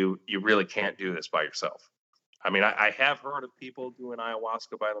you really can't do this by yourself. I mean, I have heard of people doing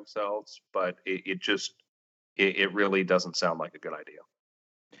ayahuasca by themselves, but it really doesn't sound like a good idea.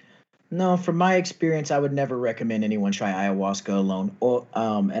 No, from my experience, I would never recommend anyone try ayahuasca alone,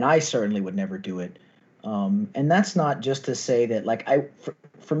 and I certainly would never do it. And that's not just to say that, like,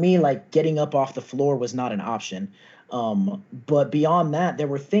 for me, like getting up off the floor was not an option. But beyond that, there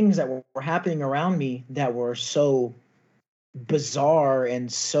were things that were happening around me that were so bizarre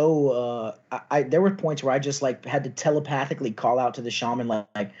and so there were points where I just like had to telepathically call out to the shaman,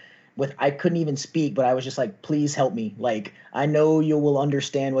 like with I couldn't even speak, but I was just like, please help me, like I know you will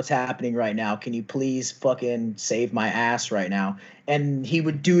understand what's happening right now, can you please fucking save my ass right now? And he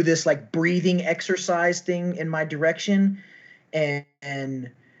would do this like breathing exercise thing in my direction,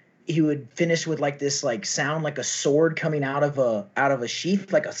 and he would finish with like this like sound like a sword coming out of a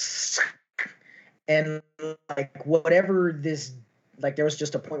sheath, like a and like whatever this, like there was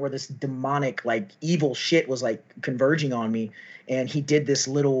just a point where this demonic like evil shit was like converging on me, and he did this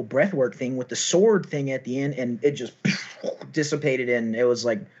little breathwork thing with the sword thing at the end, and it just dissipated, and it was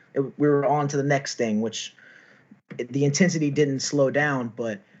like we were on to the next thing, which the intensity didn't slow down.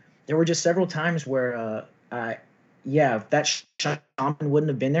 But there were just several times where if that shaman wouldn't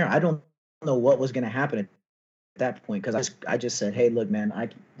have been there, I don't know what was going to happen at that point, because I just said, hey, look, man,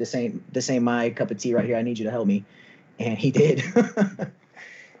 this ain't my cup of tea right here, I need you to help me. And he did.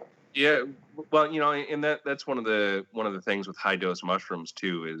 Yeah, well, and that's one of the things with high dose mushrooms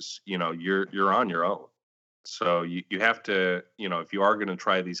too is you're on your own, so you have to, if you are going to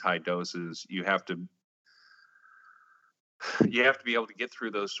try these high doses, you have to you have to be able to get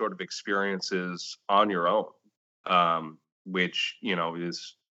through those sort of experiences on your own, which,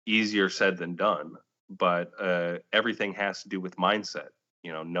 is easier said than done. But everything has to do with mindset,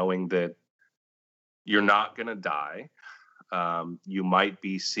 knowing that you're not going to die. You might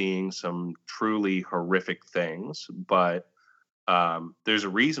be seeing some truly horrific things, but there's a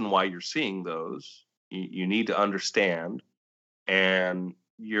reason why you're seeing those. You need to understand, and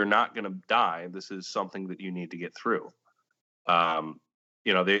you're not going to die. This is something that you need to get through. I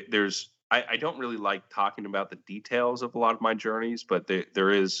don't really like talking about the details of a lot of my journeys, but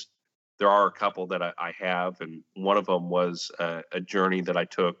there are a couple that I have, and one of them was a journey that I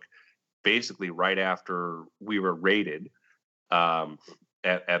took basically right after we were raided at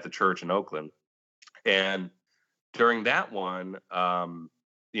the church in Oakland. And during that one, a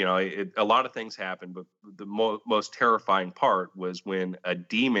lot of things happened, but the most terrifying part was when a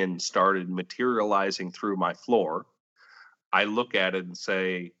demon started materializing through my floor. I look at it and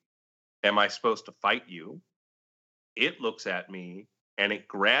say, "Am I supposed to fight you?" It looks at me and it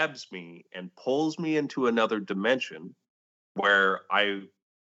grabs me and pulls me into another dimension where I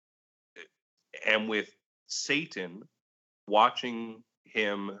am with Satan, watching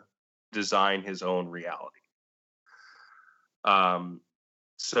him design his own reality.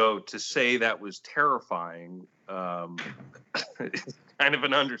 So to say that was terrifying, is kind of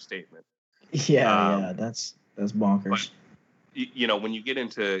an understatement. Yeah, that's bonkers. But, when you get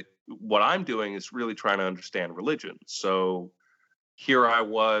into what I'm doing is really trying to understand religion. So here I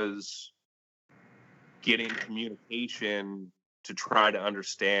was getting communication to try to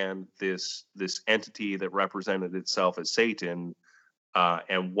understand this entity that represented itself as Satan,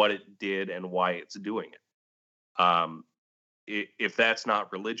 and what it did and why it's doing it. If that's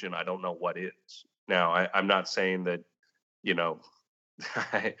not religion, I don't know what is. Now, I'm not saying that,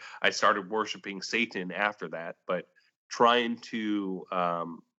 I started worshiping Satan after that, but trying to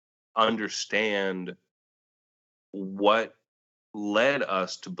understand what led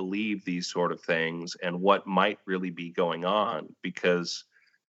us to believe these sort of things and what might really be going on, because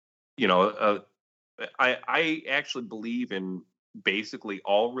I actually believe in basically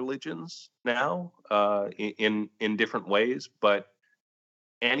all religions now, in different ways, but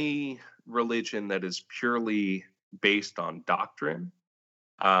any religion that is purely based on doctrine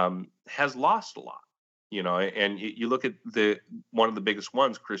has lost a lot. And you look at one of the biggest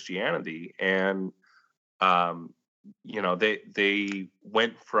ones, Christianity, and they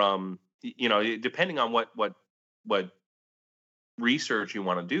went from, depending on what research you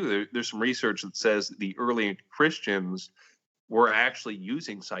want to do, there's some research that says the early Christians were actually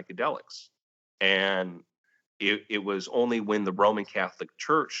using psychedelics, and it was only when the Roman Catholic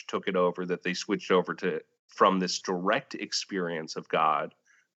Church took it over that they switched over from this direct experience of God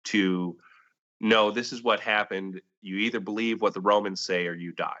to, no, this is what happened. You either believe what the Romans say or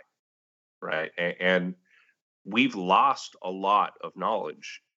you die, right? And we've lost a lot of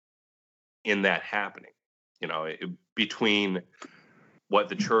knowledge in that happening, between what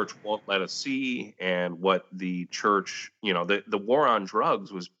the church won't let us see and what the church, the war on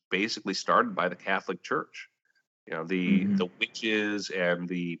drugs was basically started by the Catholic Church. The witches and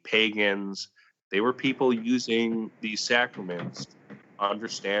the pagans, they were people using these sacraments to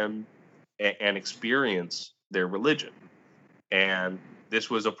understand and experience their religion. And this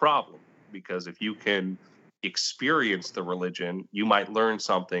was a problem, because if you can experience the religion, you might learn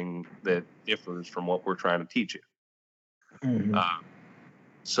something that differs from what we're trying to teach you.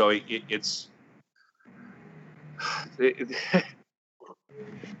 So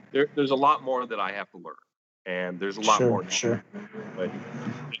there's a lot more that I have to learn, and there's a lot more. Sure. But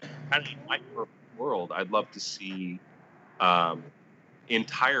kind of in my perfect world, I'd love to see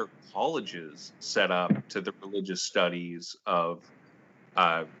entire colleges set up to the religious studies of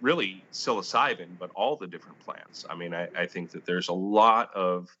really psilocybin, but all the different plants. I mean, I think that there's a lot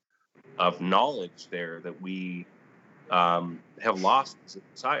of knowledge there that we have lost as a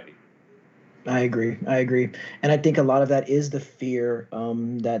society. I agree, and I think a lot of that is the fear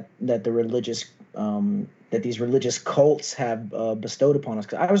that the religious that these religious cults have bestowed upon us.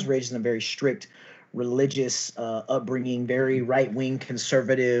 Because I was raised in a very strict religious upbringing, very right-wing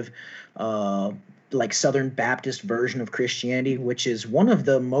conservative, like Southern Baptist version of Christianity, which is one of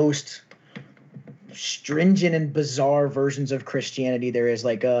the most stringent and bizarre versions of Christianity there is.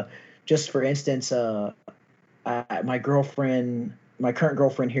 Like, just for instance, my current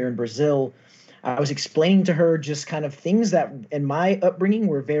girlfriend here in Brazil, I was explaining to her just kind of things that in my upbringing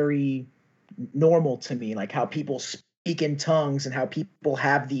were very normal to me, like how people speak in tongues and how people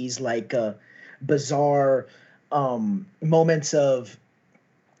have these like bizarre moments of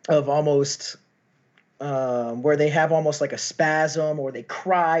almost where they have almost like a spasm, or they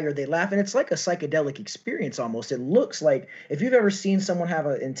cry, or they laugh, and it's like a psychedelic experience almost. It looks like, if you've ever seen someone have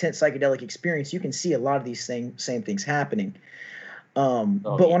an intense psychedelic experience, you can see a lot of these same things happening.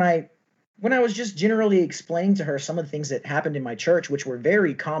 But when I was just generally explaining to her some of the things that happened in my church, which were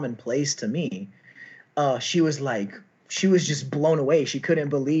very commonplace to me, she was just blown away. She couldn't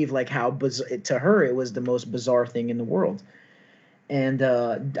believe like how to her it was the most bizarre thing in the world. And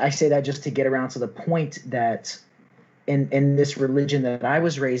I say that just to get around to the point that in this religion that I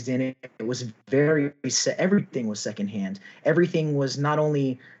was raised in, it was everything was secondhand. Everything was not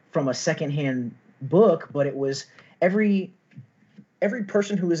only from a secondhand book, but it was every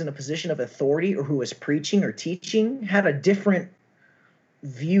person who was in a position of authority or who was preaching or teaching had a different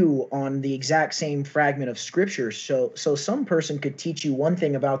view on the exact same fragment of scripture. So some person could teach you one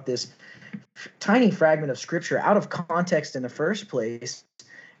thing about this tiny fragment of scripture out of context in the first place,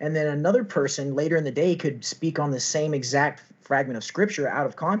 and then another person later in the day could speak on the same exact fragment of scripture out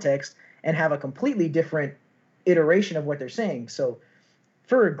of context and have a completely different iteration of what they're saying. So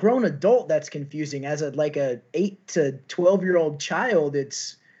for a grown adult, that's confusing. As a 8 to 12-year-old child,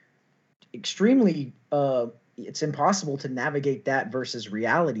 it's extremely it's impossible to navigate that versus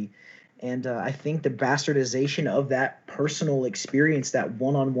reality. And I think the bastardization of that personal experience, that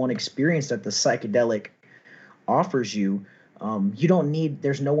one-on-one experience that the psychedelic offers you, you don't need,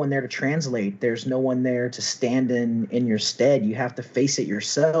 there's no one there to translate. There's no one there to stand in your stead. You have to face it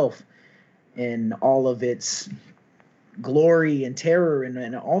yourself in all of its glory and terror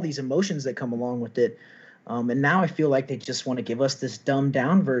and all these emotions that come along with it. And now I feel like they just want to give us this dumbed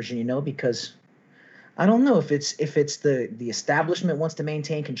down version, because I don't know if it's the establishment wants to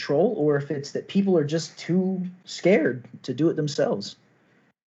maintain control, or if it's that people are just too scared to do it themselves.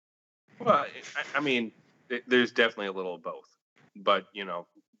 Well, I mean, there's definitely a little of both, but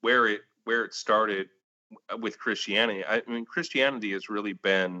where it started with Christianity. I mean, Christianity has really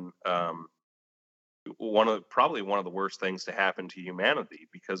been probably one of the worst things to happen to humanity,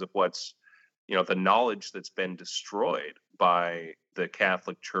 because of what's the knowledge that's been destroyed by the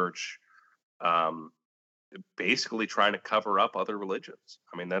Catholic Church. Basically trying to cover up other religions.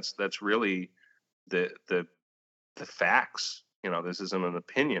 I mean, that's really the facts. This isn't an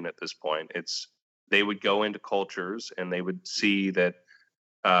opinion at this point. They would go into cultures and they would see that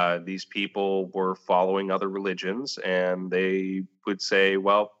these people were following other religions, and they would say,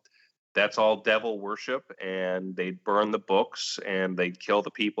 well, that's all devil worship, and they'd burn the books and they'd kill the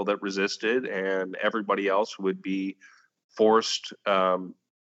people that resisted, and everybody else would be forced to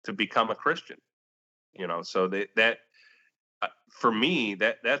become a Christian. So that for me,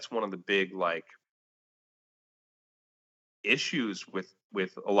 that's one of the big issues with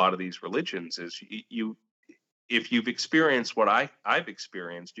a lot of these religions is if you've experienced what I've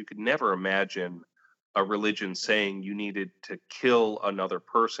experienced, you could never imagine a religion saying you needed to kill another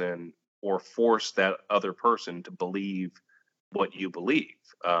person or force that other person to believe what you believe.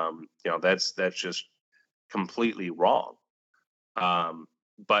 That's just completely wrong.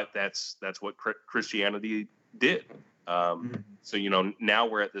 But that's what Christianity did. So now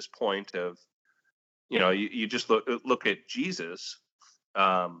we're at this point of you just look at Jesus.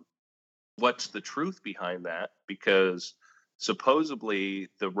 What's the truth behind that? Because supposedly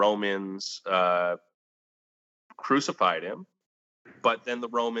the Romans crucified him, but then the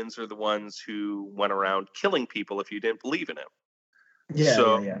Romans are the ones who went around killing people if you didn't believe in him.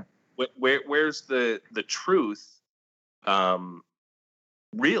 Yeah. Where's the truth?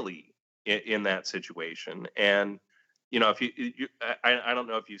 Really in that situation. And if I don't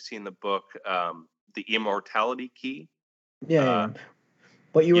know if you've seen the book The Immortality Key.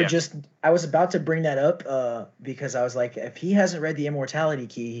 But you were I was about to bring that up because I was like, if he hasn't read The Immortality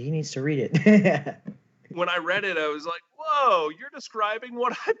Key, he needs to read it. When I read it, I was like, whoa, you're describing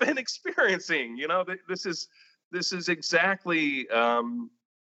what I've been experiencing. This is exactly the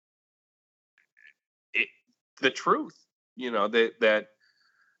truth. That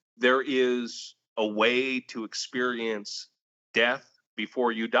there is a way to experience death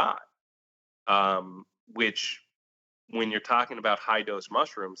before you die, which when you're talking about high dose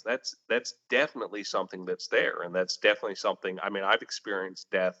mushrooms, that's definitely something that's there. And that's definitely something, I mean, I've experienced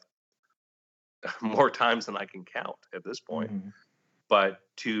death more times than I can count at this point. Mm-hmm. But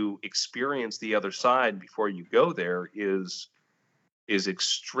to experience the other side before you go there is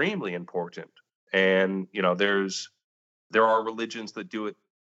extremely important. And, there are religions that do it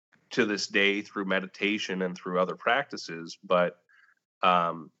to this day through meditation and through other practices. But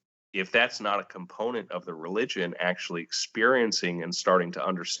if that's not a component of the religion, actually experiencing and starting to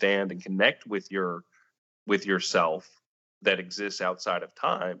understand and connect with yourself that exists outside of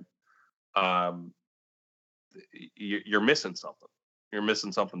time, you're missing something. You're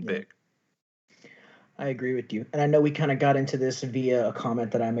missing something big. I agree with you. And I know we kind of got into this via a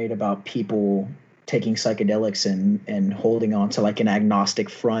comment that I made about people taking psychedelics and holding on to like an agnostic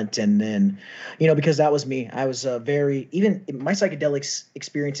front. And then, because that was me. I was even my psychedelics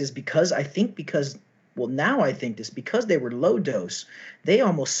experiences, because now I think this, because they were low dose, they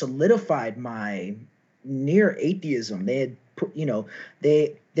almost solidified my near atheism. They had put,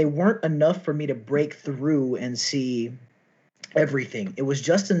 they weren't enough for me to break through and see everything. It was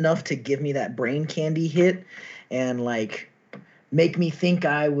just enough to give me that brain candy hit and like make me think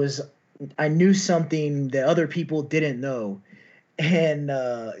I knew something that other people didn't know. And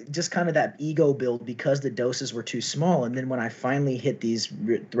just kind of that ego build because the doses were too small. And then when I finally hit these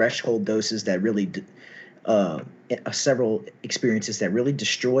threshold doses that really several experiences that really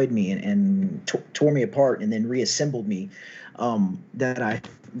destroyed me and tore me apart and then reassembled me, that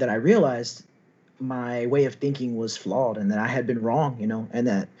I realized my way of thinking was flawed and that I had been wrong, and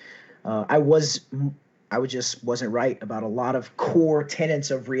that I just wasn't right about a lot of core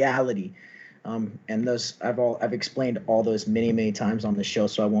tenets of reality. And those I've explained all those many, many times on the show,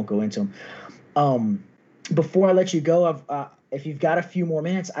 so I won't go into them. Before I let you go, if you've got a few more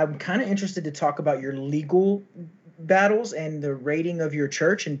minutes, I'm kind of interested to talk about your legal battles and the rating of your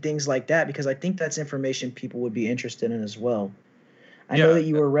church and things like that, because I think that's information people would be interested in as well. I know that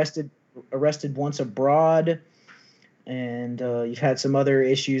you were arrested once abroad, and you've had some other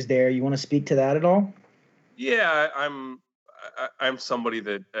issues there. You want to speak to that at all? Yeah, I'm somebody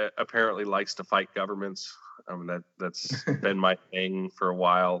that apparently likes to fight governments. I mean, that's been my thing for a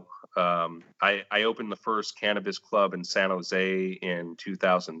while. I opened the first cannabis club in San Jose in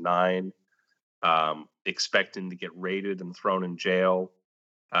 2009, expecting to get raided and thrown in jail.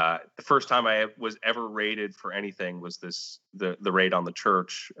 The first time I was ever raided for anything was the raid on the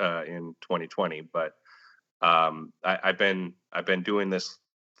church in 2020. But I've been doing this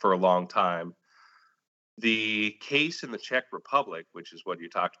for a long time. The case in the Czech Republic, which is what you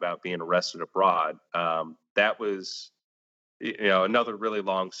talked about being arrested abroad, that was another really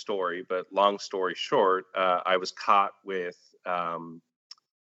long story. But long story short, I was caught with I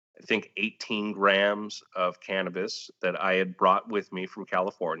think 18 grams of cannabis that I had brought with me from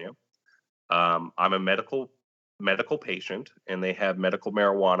California. I'm a medical patient, and they have medical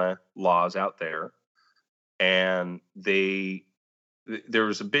marijuana laws out there. And there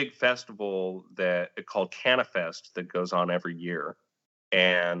was a big festival called CannaFest that goes on every year.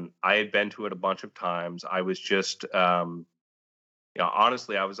 And I had been to it a bunch of times. I was just,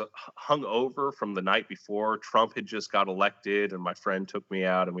 honestly, I was hung over from the night before. Trump had just got elected, and my friend took me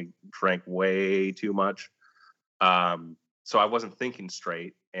out, and we drank way too much. So I wasn't thinking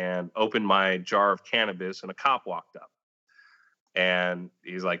straight, and opened my jar of cannabis, and a cop walked up. And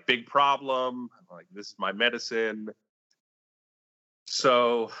he's like, "Big problem." I'm like, "This is my medicine."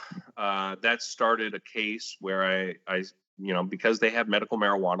 So that started a case where I because they have medical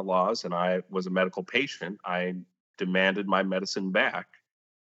marijuana laws, and I was a medical patient, I demanded my medicine back.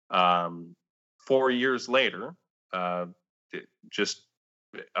 4 years later, just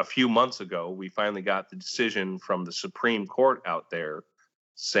a few months ago, we finally got the decision from the Supreme Court out there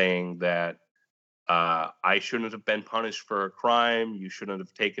saying that I shouldn't have been punished for a crime. You shouldn't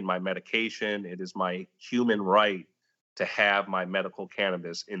have taken my medication. It is my human right to have my medical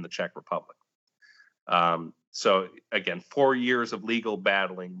cannabis in the Czech Republic. So again, 4 years of legal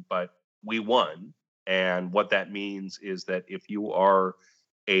battling, but we won. And what that means is that if you are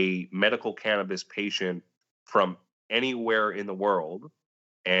a medical cannabis patient from anywhere in the world,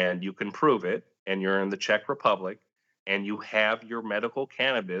 and you can prove it, and you're in the Czech Republic, and you have your medical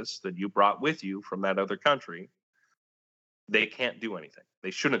cannabis that you brought with you from that other country, they can't do anything.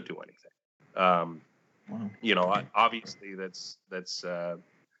 They shouldn't do anything. Wow. Obviously that's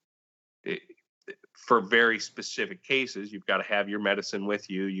for very specific cases. You've got to have your medicine with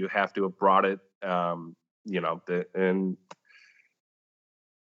you. You have to have brought it. And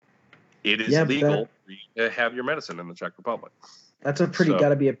it is legal for you to have your medicine in the Czech Republic. That's got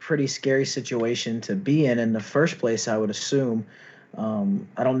to be a pretty scary situation to be in the first place, I would assume.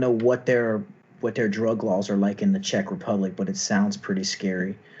 I don't know what their drug laws are like in the Czech Republic, but it sounds pretty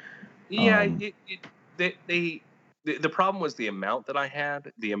scary. Yeah, the problem was the amount that I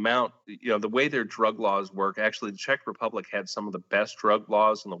had. The amount, the way their drug laws work. Actually, the Czech Republic had some of the best drug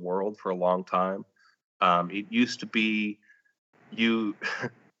laws in the world for a long time. It used to be you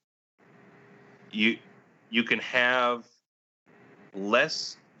can have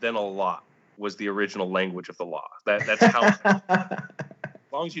less than a lot was the original language of the law. That's how. As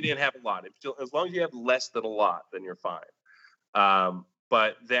long as you didn't have a lot, as long as you have less than a lot, then you're fine.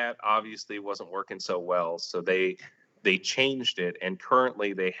 but that obviously wasn't working so well. So they changed it, and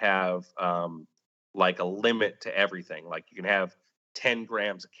currently they have like a limit to everything. Like you can have 10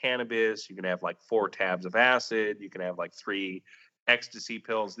 grams of cannabis, you can have like 4 tabs of acid, you can have like 3 ecstasy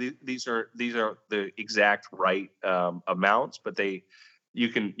pills. These are the exact right amounts, but you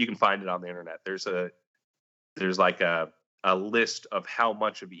can find it on the internet. There's like a list of how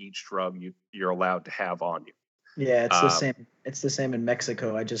much of each drug you're allowed to have on you. Yeah, it's the same. It's the same in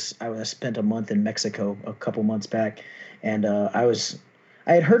Mexico. I spent a month in Mexico a couple months back, and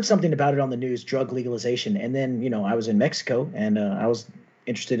I had heard something about it on the news, drug legalization, and then I was in Mexico, and I was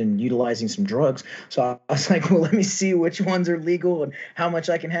interested in utilizing some drugs. So I was like, well, let me see which ones are legal and how much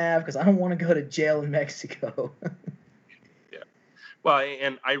I can have, because I don't want to go to jail in Mexico. Yeah. Well,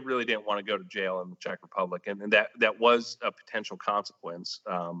 and I really didn't want to go to jail in the Czech Republic, and that was a potential consequence.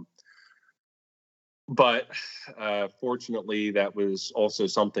 But fortunately, that was also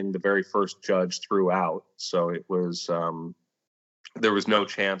something the very first judge threw out. So it was there was no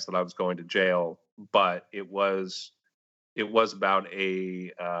chance that I was going to jail. But it was about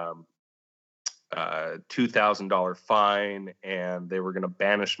a $2,000 fine, and they were going to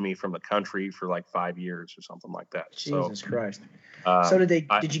banish me from the country for like 5 years or something like that. Jesus Christ! So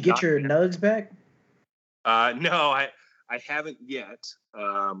did you get your nugs back? No, I haven't yet.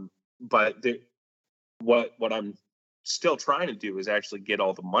 But what I'm still trying to do is actually get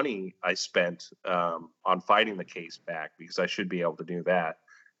all the money I spent on fighting the case back, because I should be able to do that.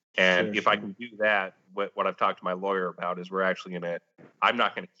 And if I can do that, what I've talked to my lawyer about is I'm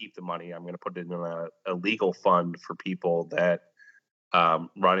not going to keep the money. I'm going to put it in a legal fund for people that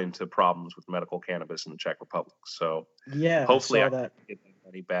run into problems with medical cannabis in the Czech Republic. So yeah, hopefully I can that. get that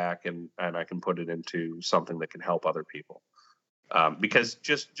money back, and I can put it into something that can help other people. Because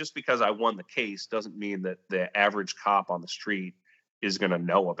just because I won the case doesn't mean that the average cop on the street is going to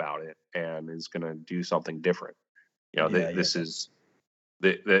know about it and is going to do something different. This is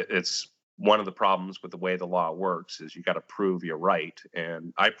it's one of the problems with the way the law works is you got to prove you're right.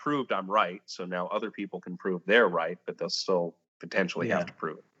 And I proved I'm right. So now other people can prove they're right, but they'll still potentially have to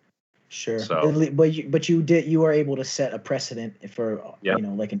prove it. Sure. So, but you were able to set a precedent for Yep.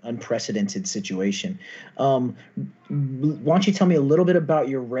 Like an unprecedented situation. Why don't you tell me a little bit about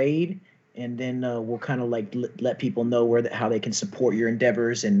your raid, and then we'll kind of like let people know how they can support your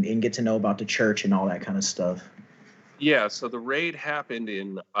endeavors and get to know about the church and all that kind of stuff. Yeah, so the raid happened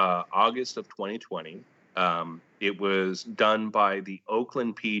in August of 2020. It was done by the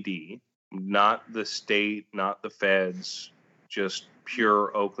Oakland PD, not the state, not the feds, just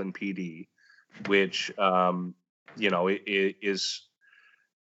pure Oakland PD, which it is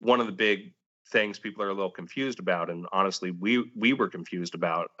one of the big things people are a little confused about. And honestly, we were confused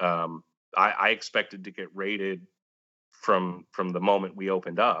about. I expected to get raided from the moment we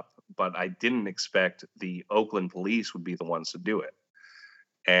opened up, but I didn't expect the Oakland police would be the ones to do it.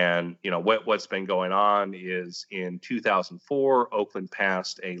 And what's been going on is in 2004, Oakland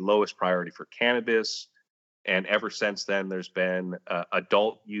passed a lowest priority for cannabis, and ever since then, there's been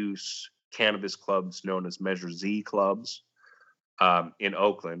adult use cannabis clubs known as Measure Z clubs in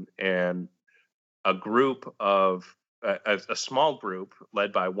Oakland, and a small group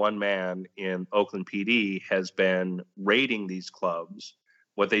led by one man in Oakland PD has been raiding these clubs.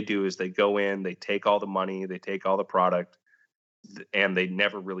 What they do is they go in, they take all the money, they take all the product, and they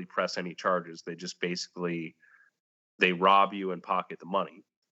never really press any charges. They just basically, they rob you and pocket the money.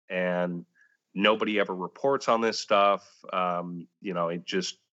 And nobody ever reports on this stuff. It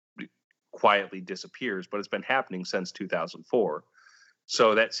just quietly disappears, but it's been happening since 2004.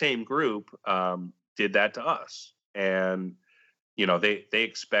 So that same group did that to us. And they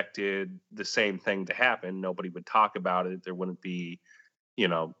expected the same thing to happen. Nobody would talk about it. There wouldn't be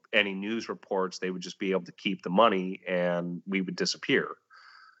any news reports. They would just be able to keep the money, and we would disappear.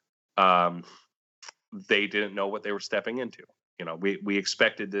 They didn't know what they were stepping into. We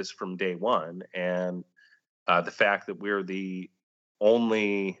expected this from day one, and the fact that we're the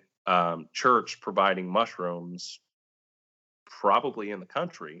only church providing mushrooms probably in the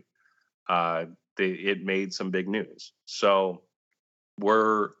country, it made some big news. So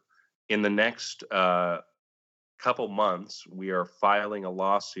we're in the next couple months, we are filing a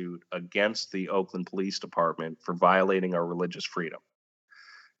lawsuit against the Oakland Police Department for violating our religious freedom.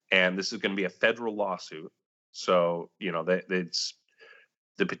 And this is going to be a federal lawsuit. So, it's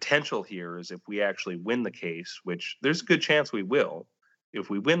the potential here is if we actually win the case, which there's a good chance we will,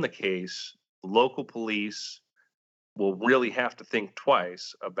 if we win the case, local police will really have to think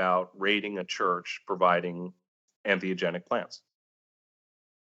twice about raiding a church providing entheogenic plants.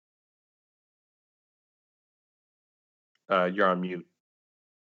 You're on mute.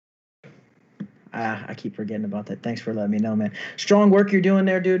 I keep forgetting about that. Thanks for letting me know, man. Strong work you're doing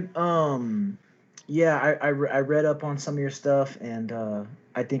there, dude. Yeah, I read up on some of your stuff, and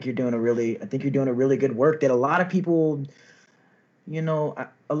I think you're doing a really good work that a lot of people,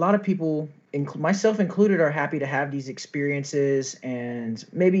 a lot of people, myself included, are happy to have these experiences, and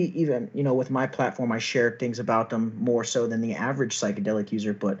maybe even, with my platform, I share things about them more so than the average psychedelic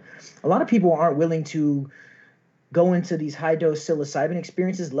user. But a lot of people aren't willing to go into these high dose psilocybin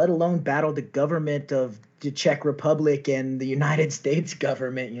experiences, let alone battle the government of the Czech Republic and the United States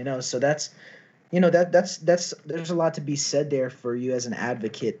government. So that's there's a lot to be said there for you as an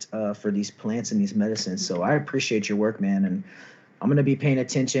advocate for these plants and these medicines. So I appreciate your work, man, and I'm going to be paying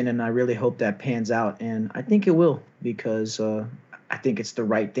attention, and I really hope that pans out. And I think it will, because I think it's the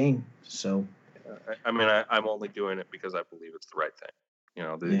right thing. So, I'm only doing it because I believe it's the right thing.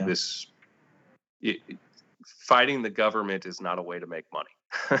 Fighting the government is not a way to make money.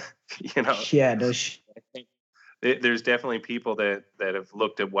 Yeah, there's definitely people that have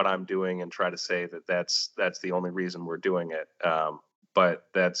looked at what I'm doing and try to say that that's the only reason we're doing it. But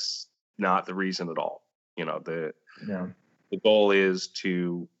that's not the reason at all. The goal is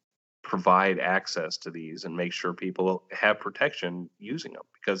to provide access to these and make sure people have protection using them,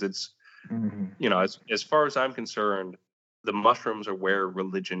 because it's, as far as I'm concerned, the mushrooms are where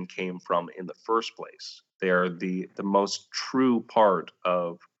religion came from in the first place. They are the most true part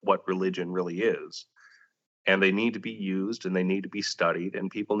of what religion really is. And they need to be used, and they need to be studied, and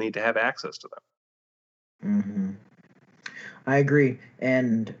people need to have access to them. I agree.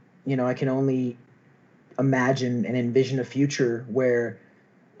 And, I can only imagine and envision a future where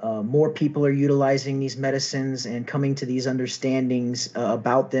more people are utilizing these medicines and coming to these understandings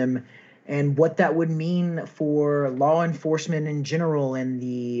about them, and what that would mean for law enforcement in general, and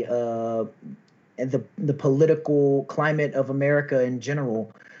the political climate of America in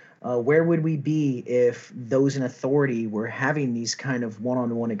general. Where would we be if those in authority were having these kind of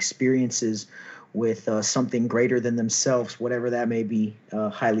one-on-one experiences with something greater than themselves, whatever that may be,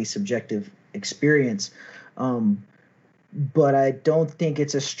 highly subjective experience? But I don't think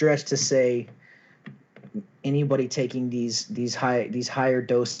it's a stretch to say anybody taking these higher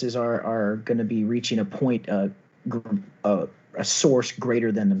doses are going to be reaching a point, a source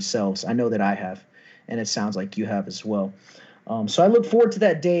greater than themselves. I know that I have, and it sounds like you have as well. So I look forward to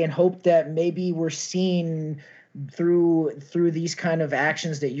that day and hope that maybe we're seeing through these kind of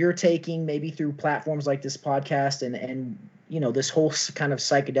actions that you're taking, maybe through platforms like this podcast and this whole kind of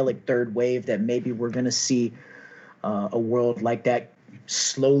psychedelic third wave, that maybe we're going to see a world like that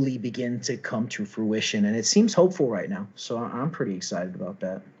slowly begin to come to fruition. And it seems hopeful right now. So I'm pretty excited about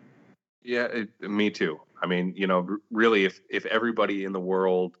that. Yeah, me too. Really, if everybody in the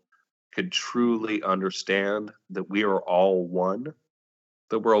world could truly understand that we are all one,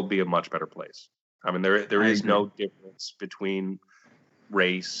 the world would be a much better place. There is no difference between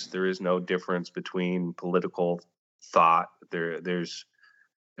race. There is no difference between political thought. There's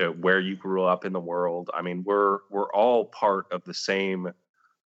where you grew up in the world. We're all part of the same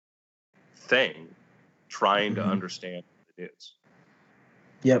thing, trying to understand what it is.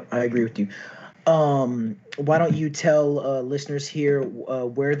 Yep, I agree with you. Why don't you tell listeners here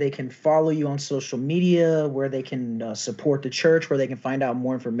where they can follow you on social media, where they can support the church, where they can find out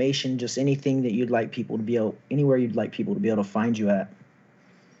more information, just anything that you'd like people to be able, anywhere you'd like people to be able to find you at.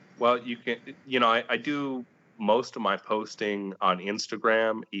 Well, you can, I do most of my posting on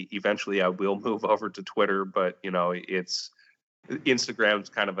Instagram. Eventually I will move over to Twitter, but Instagram's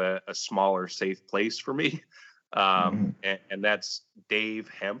kind of a smaller, safe place for me. And that's Dave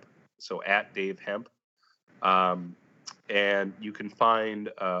Hemp. So at Dave Hemp. And you can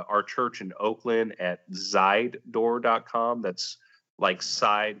find our church in Oakland at zidedoor.com. That's like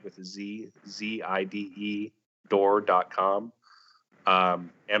side with a Z, Z-I-D-E door.com.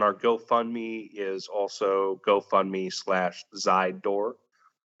 And our GoFundMe is also GoFundMe/ZideDoor.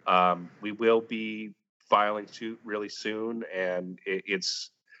 We will be filing suit really soon, and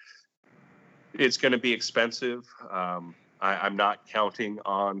it's going to be expensive. I'm not counting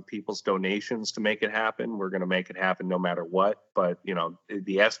on people's donations to make it happen. We're going to make it happen no matter what. But,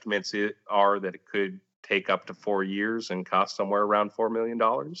 the estimates are that it could take up to 4 years and cost somewhere around $4 million.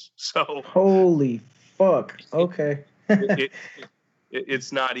 So holy fuck. Okay.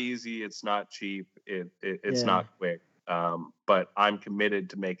 It's not easy. It's not cheap. It's not quick. But I'm committed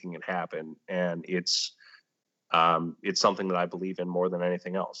to making it happen. And it's something that I believe in more than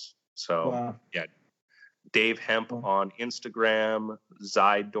anything else. So, yeah. Dave Hemp on Instagram,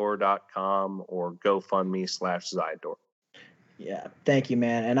 zidedoor.com, or GoFundMe/ZideDoor. Yeah, thank you,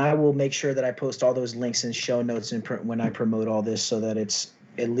 man. And I will make sure that I post all those links and show notes when I promote all this, so that it's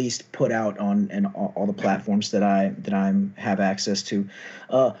at least put out on and all the platforms that I have access to.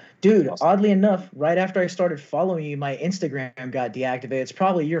 Dude, Awesome. oddly enough, right after I started following you, my Instagram got deactivated. It's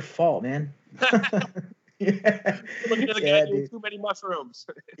probably your fault, man. Yeah, Looking at the guy doing too many mushrooms.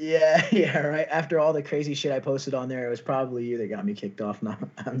 yeah, right. After all the crazy shit I posted on there, it was probably you that got me kicked off. No,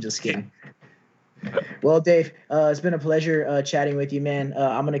 I'm just kidding. Well, Dave, it's been a pleasure chatting with you, man.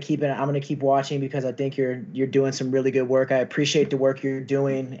 I'm gonna keep watching because I think you're doing some really good work. I appreciate the work you're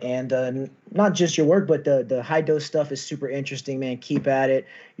doing, and not just your work, but the high dose stuff is super interesting, man. Keep at it.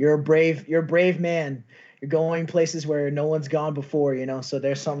 You're a brave man. You're going places where no one's gone before, So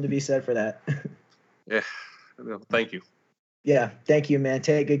there's something to be said for that. Yeah, thank you. Yeah, thank you, man.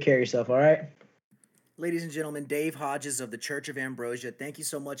 Take good care of yourself. All right. Ladies and gentlemen, Dave Hodges of the Church of Ambrosia. Thank you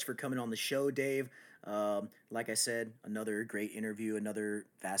so much for coming on the show, Dave. Like I said, another great interview, another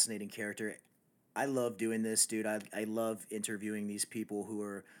fascinating character. I love doing this, dude. I love interviewing these people who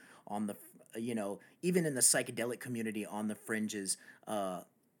are on the, even in the psychedelic community on the fringes.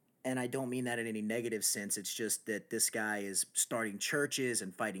 And I don't mean that in any negative sense. It's just that this guy is starting churches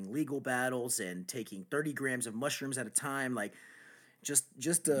and fighting legal battles and taking 30 grams of mushrooms at a time. Like,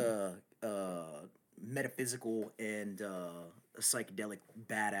 just a metaphysical and a psychedelic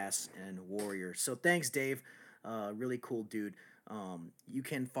badass and warrior. So thanks, Dave. Really cool dude. You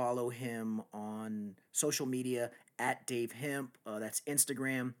can follow him on social media at Dave Hemp. That's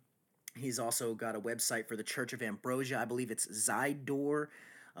Instagram. He's also got a website for the Church of Ambrosia. I believe it's Zide,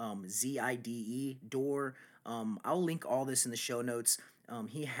 Zide Door. I'll link all this in the show notes.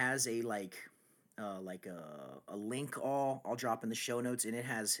 He has a a link I'll drop in the show notes, and it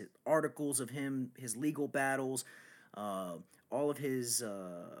has articles of him, his legal battles, uh, all of his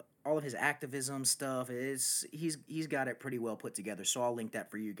activism stuff. He's got it pretty well put together, so I'll link that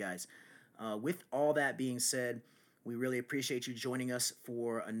for you guys. With all that being said, we really appreciate you joining us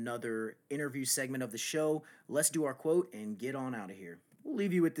for another interview segment of the show. Let's do our quote and get on out of here. We'll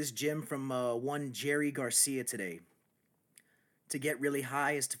leave you with this gem from one Jerry Garcia today. To get really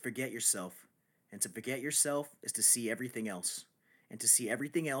high is to forget yourself. And to forget yourself is to see everything else. And to see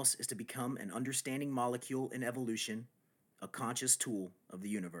everything else is to become an understanding molecule in evolution, a conscious tool of the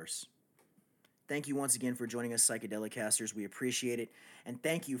universe. Thank you once again for joining us, Psychedelic Casters. We appreciate it. And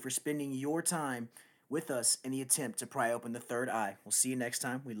thank you for spending your time with us in the attempt to pry open the third eye. We'll see you next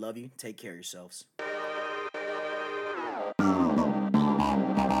time. We love you. Take care of yourselves.